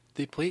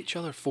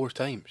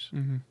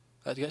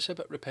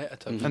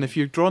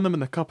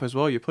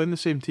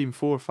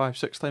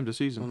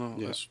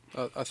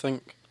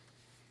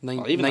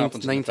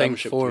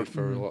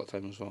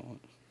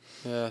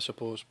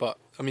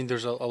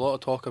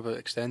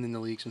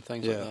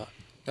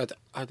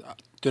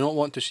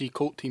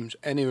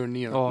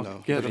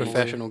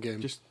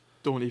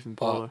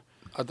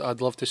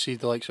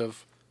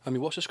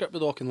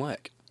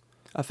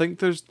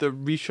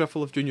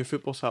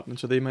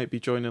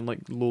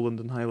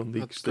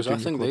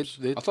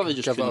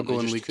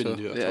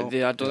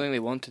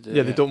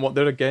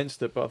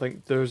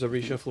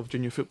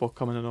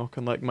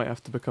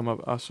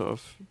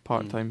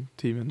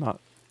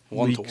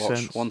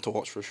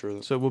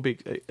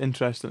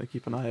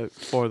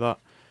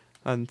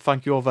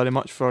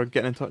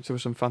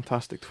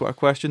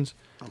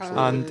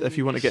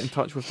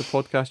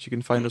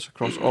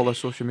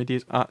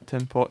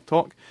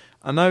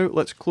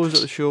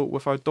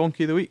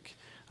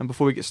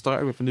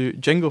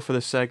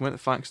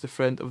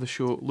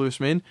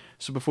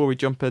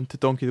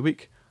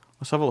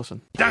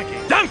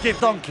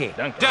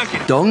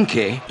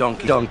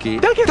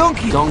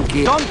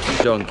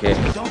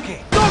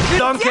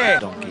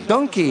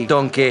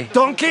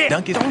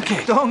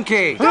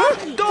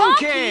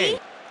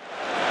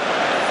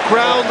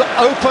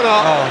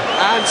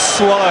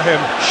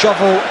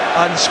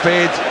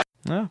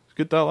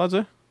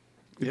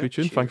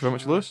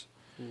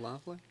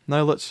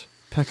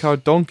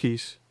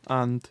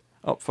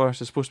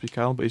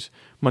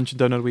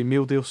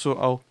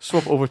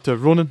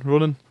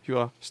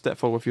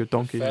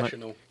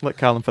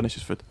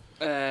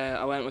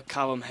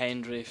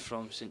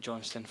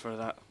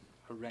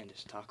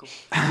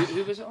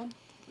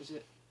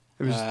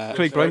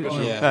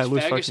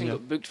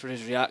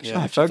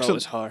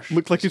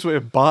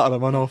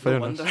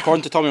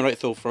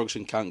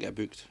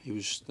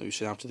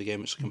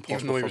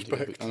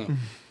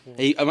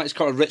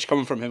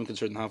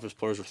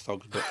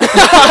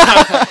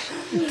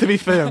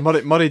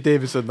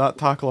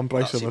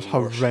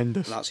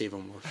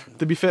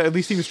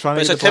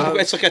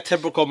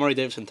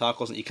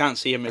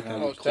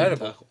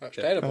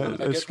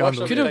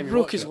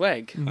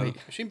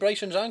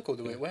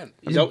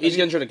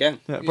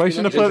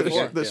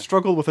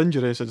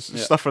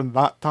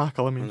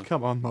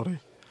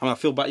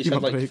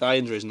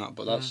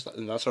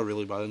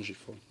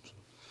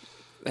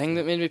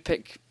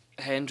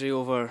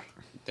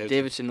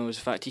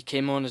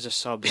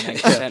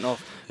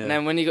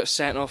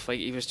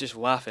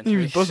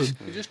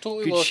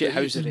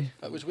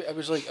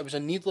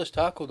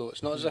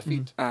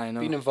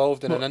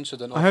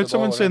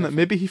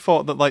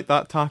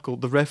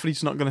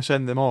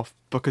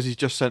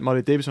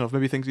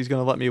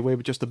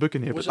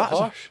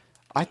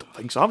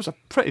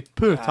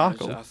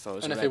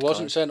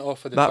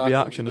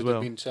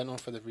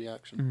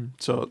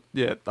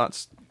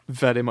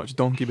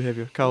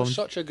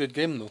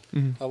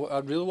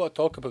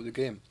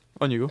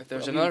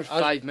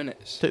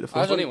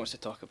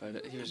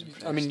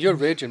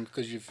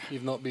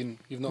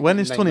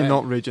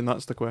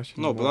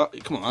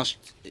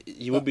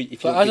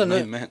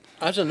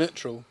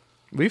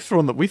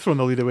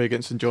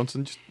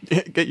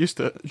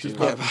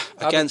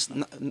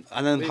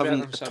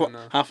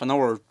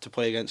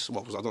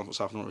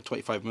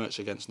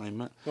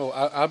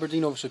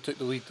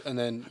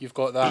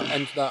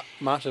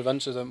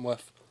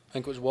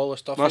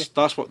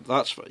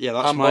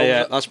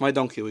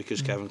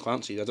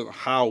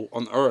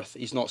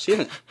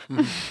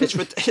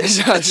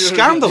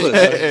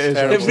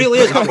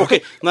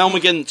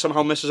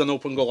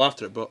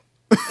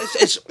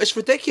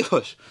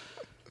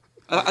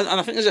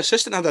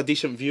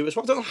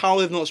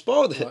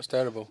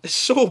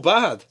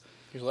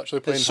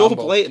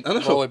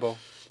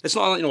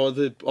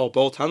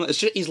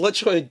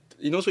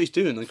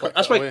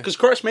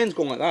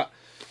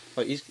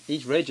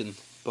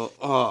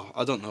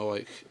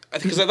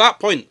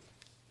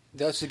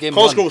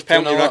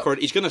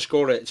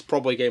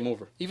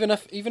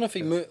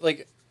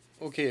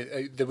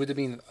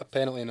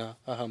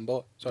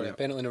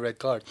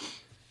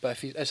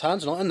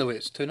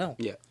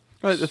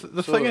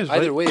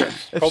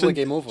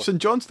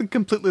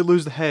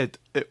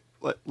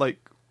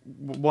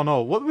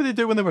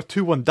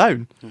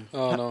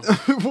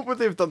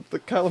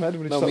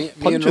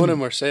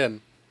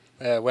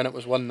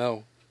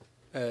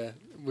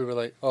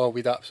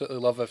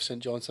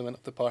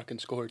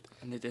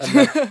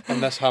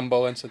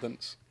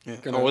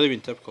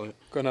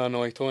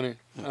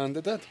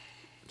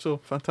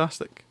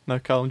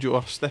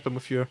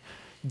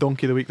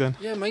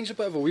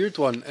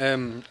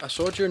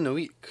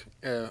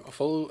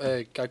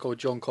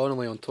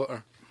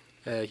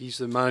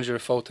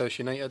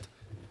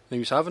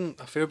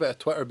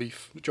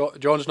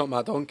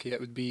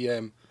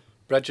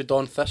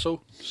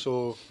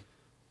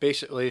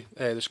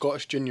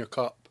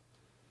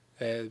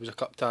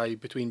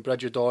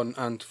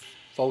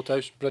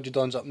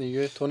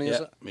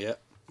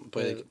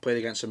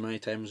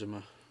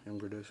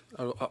younger days.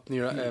 Up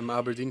near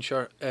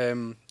Aberdeenshire.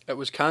 It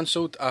was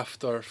cancelled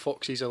after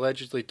Foxes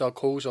allegedly dug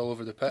holes all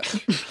over the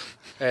pitch.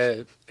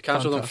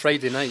 Cancelled on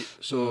Friday night.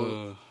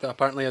 So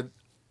apparently,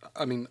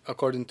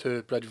 according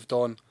to Bridge of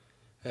Dawn,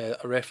 a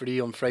referee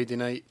on Friday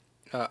night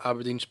at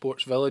Aberdeen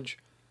Sports Village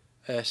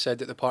said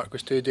that the park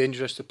was too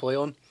dangerous to play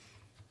on.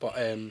 But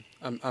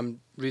I'm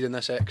reading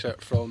this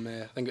excerpt from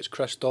I think it's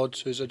Chris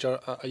Dodds, who's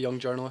a young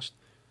journalist.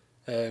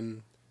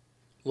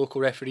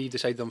 Local referee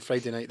decided on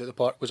Friday night that the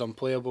park was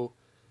unplayable,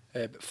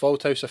 but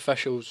Fauldhouse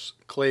officials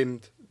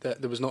claimed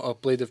that there was not a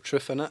blade of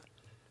truth in it,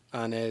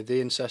 and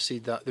they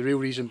insisted that the real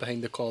reason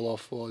behind the call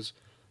off was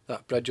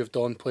that Bridge of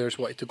Dawn players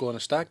wanted to go on a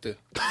stag do.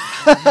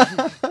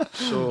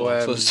 So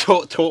it's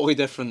totally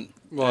different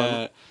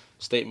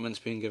statements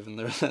being given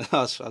there.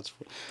 that's I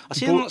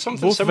see something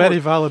both similar. very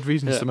valid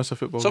reasons to miss a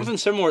football Something game.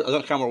 similar, I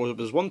don't remember what it was.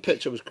 There was one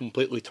pitch that was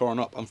completely torn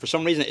up, and for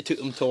some reason it took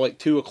them till like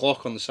 2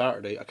 o'clock on the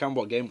Saturday. I can't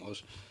remember what game it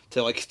was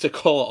to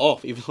call it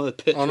off, even though the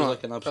pitch was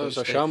like an absolute that was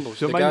a state. shambles.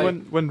 Do you The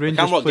mind guy- when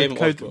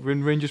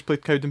Rangers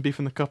played Cowden Beef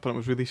in the Cup and it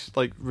was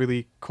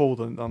really cold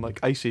and like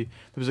icy?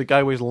 There was a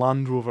guy with his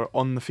Land Rover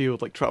on the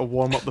field, like trying to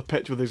warm up the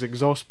pitch with his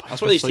exhaust pipe.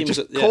 That's what these It's like, teams.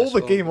 just call the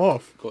game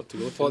off. Got to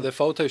go. Well, the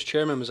Fauldhouse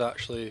chairman was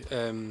actually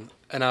in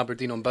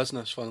Aberdeen on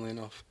business, funnily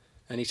enough,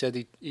 and he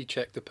said he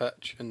checked the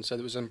pitch and said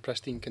it was in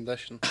pristine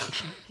condition.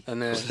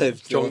 And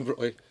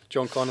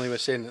John Connolly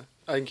was saying that.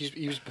 I think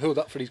he was pulled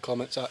up for his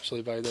comments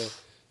actually by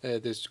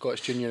the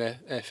Scottish Junior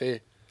FA.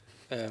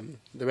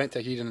 They went to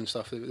a hearing and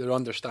stuff. They were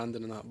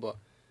understanding and that, but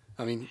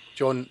I mean,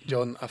 John,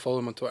 I follow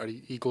him on Twitter.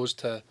 He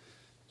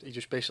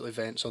just basically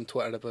vents on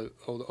Twitter about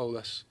all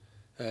this.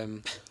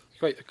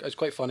 It's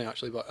quite funny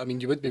actually, but I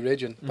mean, you would be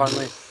raging.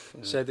 Apparently,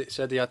 said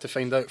they had to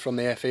find out from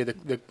the FA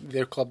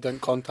their club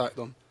didn't contact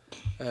them,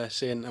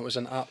 saying it was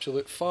an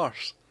absolute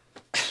farce.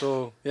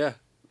 So yeah,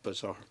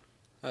 bizarre.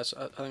 I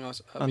think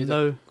that And made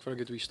now- it for a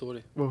good wee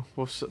story. Well,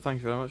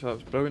 thank you very much. That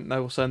was brilliant.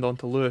 Now we'll send on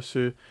to Lewis,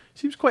 who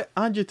seems quite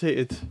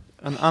agitated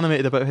and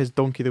animated about his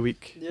donkey of the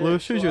week. Yeah,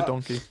 Lewis, who's so your I-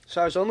 donkey?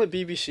 So I was on the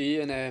BBC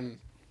and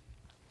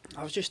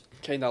I was just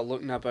kind of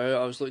looking about.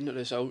 I was looking at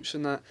results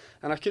and that,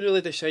 and I couldn't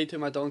really decide who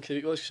my donkey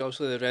of the week was because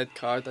obviously the red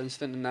card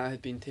incident and that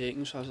had been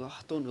taken. So I was like,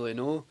 I don't really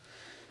know.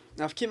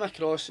 And I've came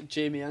across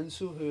Jamie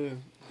Insel, who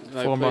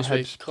now Former plays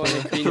with Hibs Connie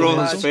player. Queen. Throw in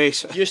lads. his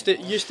face.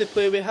 Used to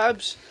play with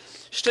Hibs.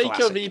 Striker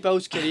Classic.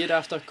 rebuilds career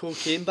after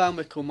cocaine ban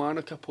with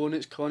Kilmarnock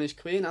opponents Connie's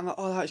Queen. I'm like,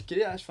 oh, that's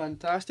great, that's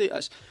fantastic,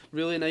 that's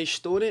really nice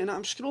story. And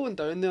I'm scrolling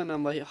down there and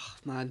I'm like, oh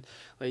man,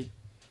 like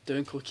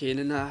doing cocaine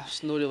and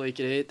that's not really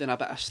great. Then a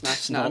bit of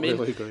snatch, you know what I Not mean?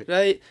 really great.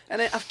 Right,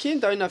 and then I've came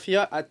down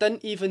here, I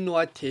didn't even know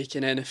I'd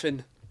taken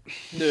anything.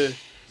 No.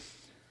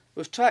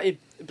 We've tried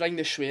to bring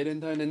the swearing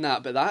down and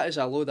that, but that is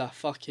a load of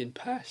fucking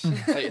piss.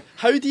 Like,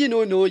 how do you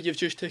know you've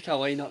just took a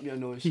line up your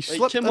nose? He Like,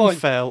 slipped come and on,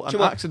 fell and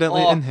come on.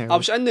 accidentally Oh, inhaled. I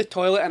was in the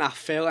toilet and I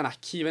fell and a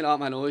key went up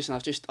my nose and I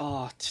was just,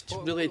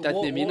 really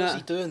didn't mean What was it.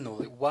 he doing though?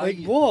 Like why?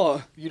 Like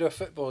what? You're a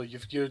footballer.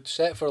 You're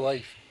set for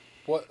life.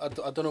 What? I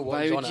don't know what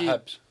Why he's would on you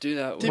at Hibs. do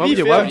that? To Why be would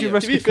you- fair, why would you to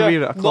risk be a fair,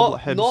 career at a club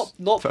like Hibs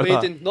Not for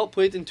played that? not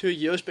played in 2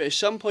 years, but at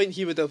some point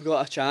he would have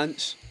got a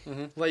chance.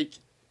 Like,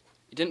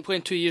 You didn't play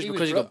in 2 years He was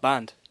because you bro- got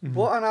banned.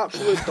 what an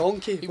absolute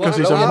donkey! What Because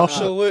an he's a muppet.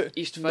 absolute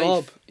East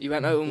knob. Fife. He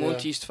went out on loan Yeah.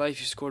 to East Fife.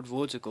 He scored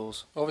loads of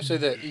goals. Obviously,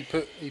 that he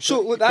put So,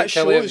 look, he that put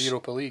Kelly out of shows- the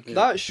Europa League.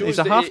 That shows He's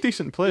a that half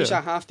decent player. He's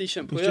a half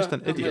decent He's player. just an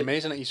I'm He was idiot.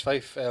 amazing at East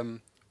Fife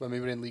when we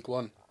were in League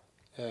One.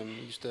 He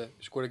used to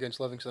score against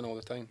Livingston all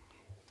the time.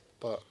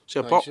 But Is he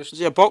a, no, bo- he's just- is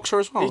he a boxer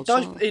as well? He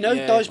does. He now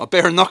Yeah. does A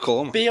bare knuckle.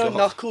 Oh my bare God.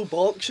 knuckle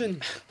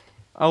boxing.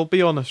 I'll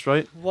be honest,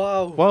 right?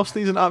 Wow. Whilst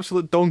he's an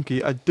absolute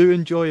donkey, I do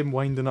enjoy him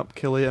winding up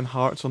Killy and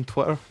Hearts on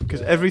Twitter.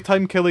 Because every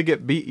time Killy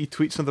get beat, he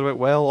tweets something about,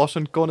 well,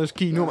 Austin Connor's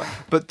key. No,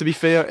 but to be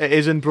fair, it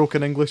is in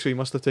broken English, so he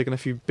must have taken a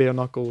few bare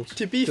knuckles.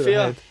 To be to the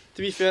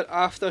fair, head.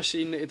 after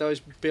seeing that he does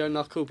bare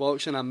knuckle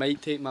boxing, I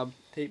might take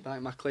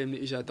back my claim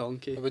that he's a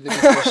donkey. wouldn't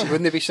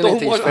he be seen Don't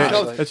to his want him face?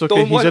 come- Like, It's okay,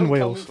 Don't he's want in him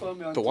coming Wales. for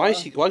me on But why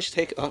is Twitter.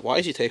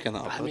 he taking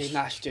that? I mean,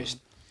 that's just.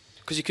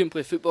 Because he couldn't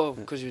play football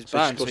because he was So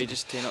banned, so he he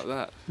just taken up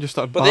that. Just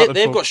started But battering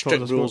they've folk got top of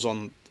strict the rules sport.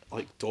 on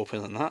like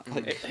doping and that.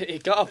 Like, He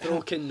got a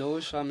broken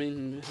nose. I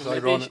mean,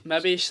 ironic.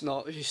 maybe he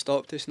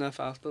stopped to sniff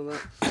after that.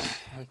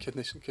 couldn't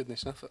he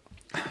sniff it?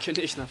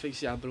 Couldn't he sniff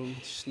his brown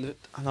snoot?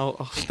 And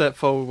I'll step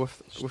forward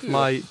with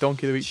my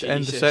donkey of the week to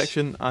end the Jesus.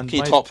 section. And can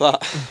you my- top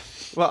that?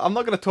 Well, I'm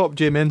not going to top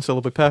Jamie Insel,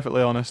 I'll be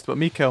perfectly honest, but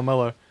Mikael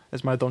Miller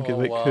is my donkey of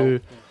the week, wow. who,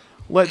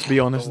 let's be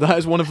honest, that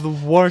is one of the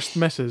worst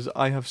misses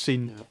I have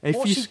seen. If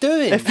What's he he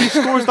doing? If he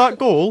scores that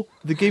goal,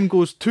 the game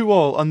goes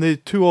 2-2, and the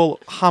 2-2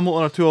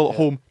 Hamilton are 2-2 at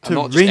home to And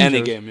not just Rangers.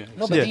 any game. Yeah.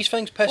 No, but Yeah. these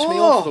things piss me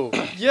off though.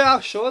 Yeah,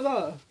 I saw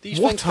that. These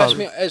What things piss a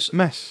me off.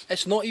 miss.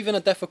 It's not even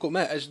a difficult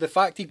miss. It's the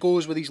fact he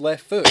goes with his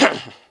left foot.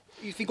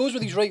 If he goes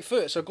with his right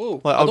foot, it's a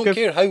goal. Like, I don't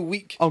care how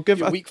weak I'll give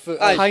your a weak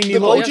foot Aye, is. tiny the little-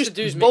 ball All he has just, to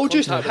do is ball make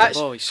just contact with hits,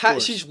 the ball, he hits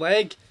scores. his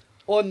leg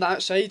on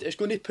that side. It's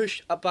going to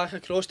push it back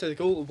across to the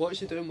goal. What's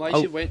he doing? Why is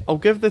he went? I'll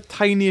give the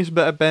tiniest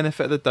bit of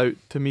benefit of the doubt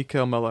to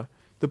Mikael Miller.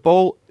 The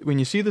ball, when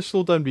you see the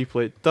slow down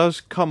replay, it does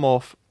come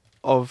off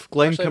of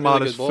Glenn Actually a really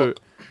Kamara's good block. foot.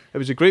 It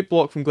was a great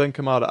block from Glenn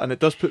Kamara, and it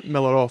does put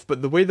Miller off.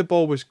 But the way the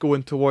ball was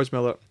going towards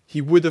Miller, he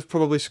would have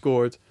probably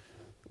scored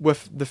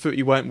with the foot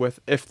he went with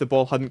if the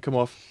ball hadn't come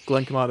off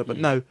Glenn Kamara. But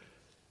now,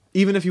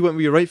 even if you went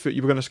with your right foot,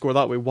 you were going to score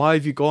that way. Why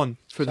have you gone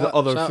for the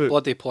other that foot?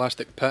 bloody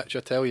plastic pitch,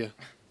 I tell you.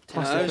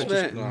 Plastic pitch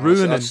is mate.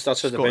 ruining That's a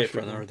Scottish debate for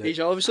football. another day. He's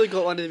obviously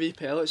got one of the wee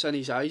pellets in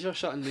his eyes or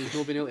something. He's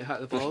not been able to hit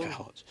the ball.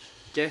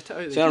 Get it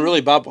out. It's a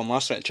really bad one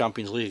last night in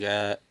Champions League.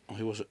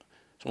 Who was it?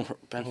 Someone for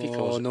Benfica.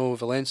 Oh was it? no,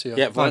 Valencia.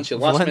 Yeah, Valencia.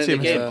 Last minute Valencia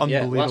of the game. was Yeah,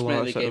 last unbelievable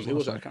minute of the last game. Who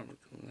was it? I night. can't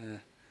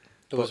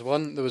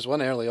remember. There was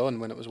one early on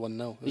when it was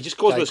 1-0. He just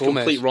goes Guy with his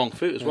Gomez. complete wrong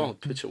foot as well.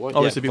 Puts it wide.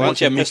 Obviously, we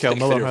Valencia watched missed Mikael like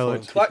Miller 3 or 4.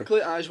 highlights.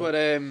 Quickly,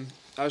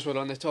 as we're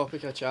on the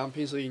topic of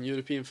Champions League and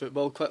European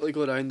football, quickly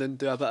go around and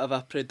do a bit of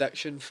a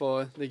prediction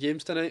for the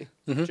games tonight,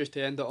 just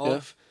to end it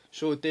off.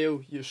 So,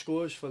 Dale, your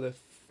scores for the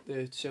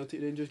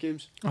Celtic Rangers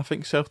games? I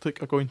think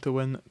Celtic are going to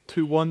win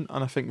 2-1,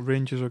 and I think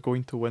Rangers are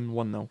going to win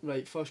 1-0.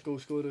 Right, first goal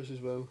scorers as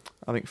well.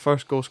 I think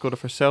first goal scorer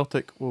for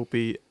Celtic will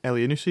be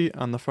Elyounoussi,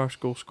 and the first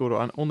goal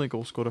scorer and only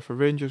goal scorer for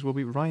Rangers will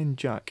be Ryan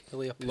Jack.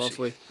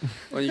 Lovely.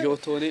 On you go,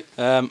 Tony.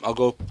 I'll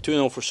go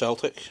 2-0 for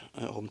Celtic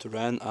at home to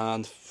Rennes,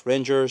 and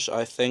Rangers,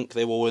 I think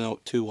they will win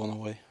out 2-1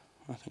 away.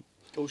 I think.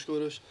 Goal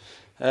scorers.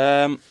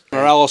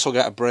 Morelos will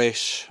get a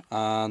brace,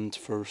 and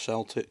for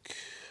Celtic,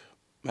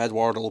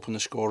 Edward will open the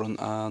scoring,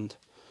 and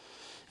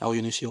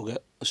Elyounoussi will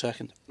get the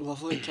second.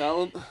 Lovely.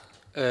 Callum.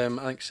 I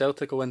think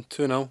Celtic will win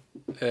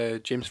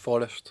 2-0. James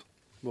Forrest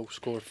will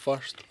score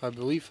first, I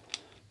believe.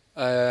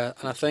 And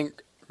I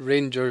think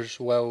Rangers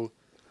will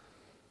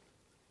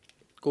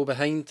go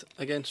behind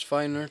against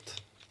Feyenoord.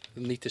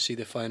 They need to see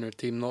the Feyenoord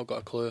team, not got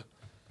a clue.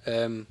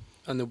 And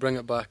they'll bring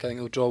it back. I think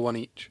they'll draw one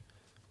each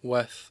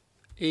with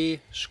a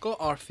Scott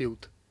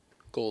Arfield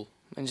goal.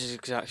 Mine's the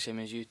exact same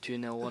as you, 2-0,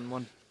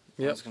 1-1.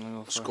 Yep. That's gonna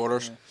go for,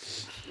 Scorers.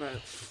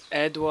 Right.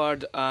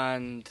 Edward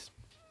and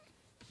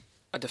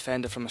a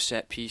defender from a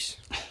set piece.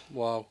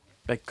 Wow.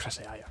 Big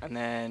Chrissy Ayer. And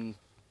then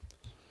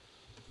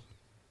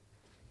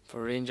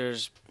for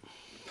Rangers,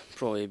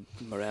 probably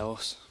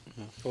Morelos.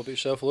 What about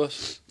yourself,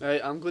 Lewis?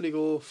 Right, I'm going to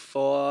go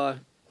for...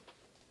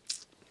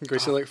 I'm going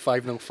to say like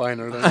 5-0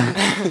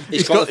 Feyenoord.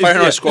 He's got the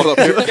Feyenoord squad up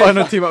here.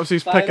 Final team up, so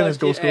he's picking his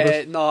goal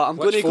scorers. No, I'm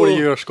going Which to four go...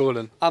 you are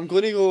scoring? I'm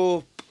going to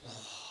go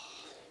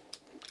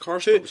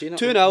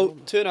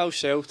 2-0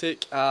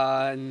 Celtic,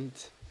 and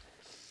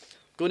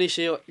going to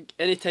say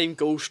anytime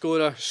goal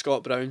scorer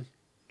Scott Brown,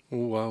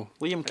 Oh wow.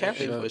 Liam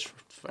Kelly Yeah. plays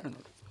for Feyenoord.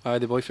 Aye,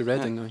 the boy for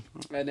Reading now.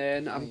 and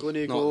then I'm going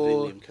to Not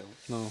go. the Liam Kelly.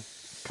 No.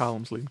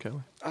 Callum's Liam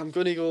Kelly. I'm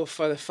going to go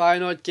for the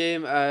Feyenoord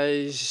game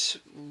as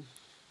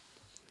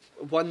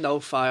 1-0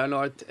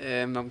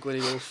 Feyenoord. I'm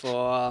going to go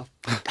for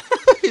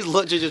He's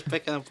literally just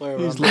picking a player.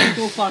 He's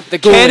go for The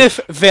goal. Kenneth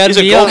He's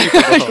a Vermeer,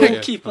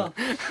 goalkeeper. goalkeeper.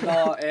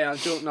 No, I'm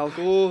joking.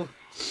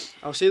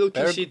 I'll say they'll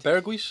concede.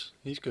 Berghuis?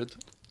 He's good.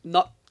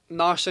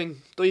 Narsing,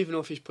 don't even know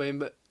if he's playing,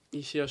 but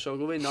he's here, so I'll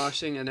go with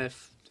Narsing, and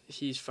if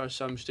he's for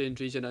some strange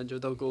reason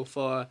injured, I'll go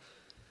for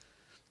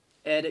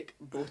Eric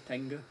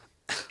Botinga.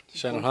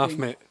 Centre half,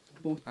 mate.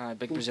 Aye,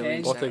 big Both Brazilian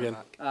ends. What centre again?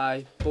 back.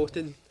 Aye,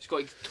 Botin. He's got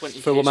like 20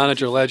 Football pace.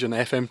 manager legend,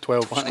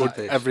 FM12. 20 Scored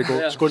pace. every goal.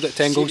 Yeah. Scored at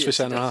 10 goals for Serious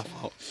centre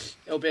stuff. half.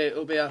 It'll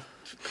be a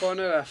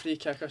corner, a free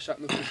kick or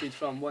something to concede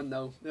from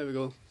 1-0. There we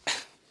go.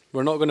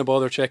 We're not going to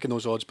bother checking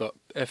those odds, but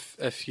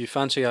if you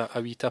fancy a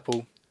wee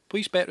tipple,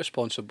 please bet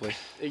responsibly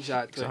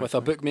Exactly. with a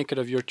bookmaker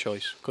of your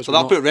choice. Because So we're,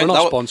 that'll put we're Ren- not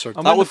that'll- sponsored.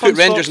 And That when would the fun put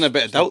Rangers stops- in a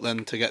bit of doubt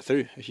then to get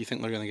through if you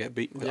think they're going to get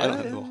beat. I don't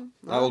think they'll.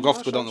 That'll go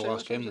have to go down to the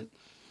last game then.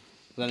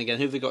 Then again,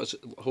 who've they got as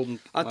home?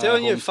 I'm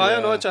telling you, home to,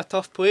 Feyenoord's a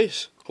tough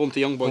place. home to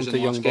Young Boys Home in to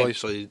the last Young game. Boys.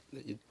 So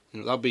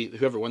that'll be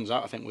whoever wins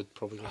that. I think would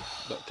probably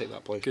take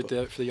that place. Good but- day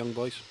out for the young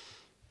boys.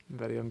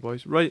 Very young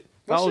boys. Right.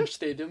 What's That'll, their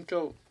stadium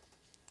called?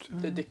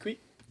 The Dequit?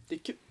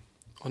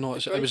 Oh no,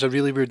 it was a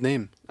really weird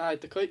name. Aye,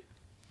 Dequit.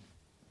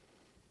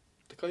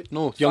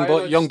 No,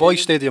 Feyenoord Young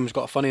Boys Stadium. Stadium's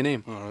got a funny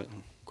name. All right.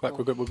 Quick,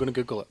 we're going to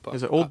Google it. But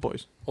is it Old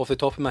Boys? off the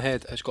top of my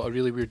head, it's got a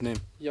really weird name.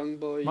 Young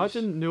Boys.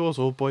 Imagine Newell's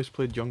Old Boys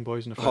played Young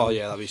Boys in a Oh final.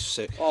 yeah, that'd be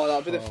sick. Oh,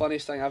 that'd be the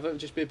funniest thing ever. It would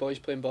just be boys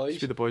playing boys.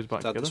 Just be the boys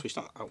back Stade de together. Suisse,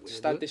 not out there,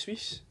 Stade is de it?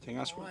 Suisse. I think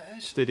that's what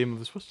Stadium of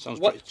the Swiss. sounds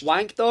What? pretty.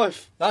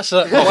 Wankdorf. That's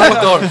it.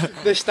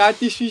 Wankdorf. The Stade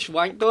de Suisse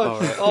Wankdorf. Oh,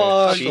 right,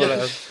 Oh, okay.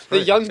 Jesus. The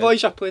young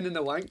boys are playing in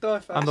the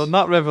Wankdorf. And on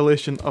that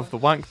revelation of the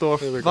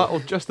Wankdorf, There we go. that'll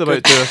just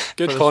about do it.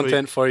 Good for this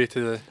content week. for you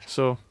today.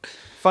 So,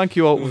 thank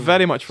you all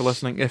very much for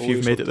listening. If Always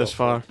you've made hooked it this up,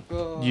 far,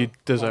 Oh, you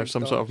deserve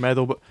some Wankdorf. sort of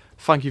medal. But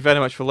thank you very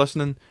much for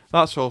listening.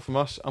 That's all from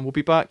us, and we'll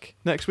be back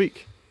next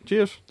week.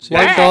 Cheers.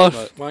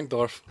 Wankdorf.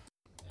 Wankdorf.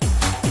 We've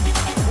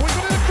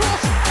got it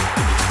across.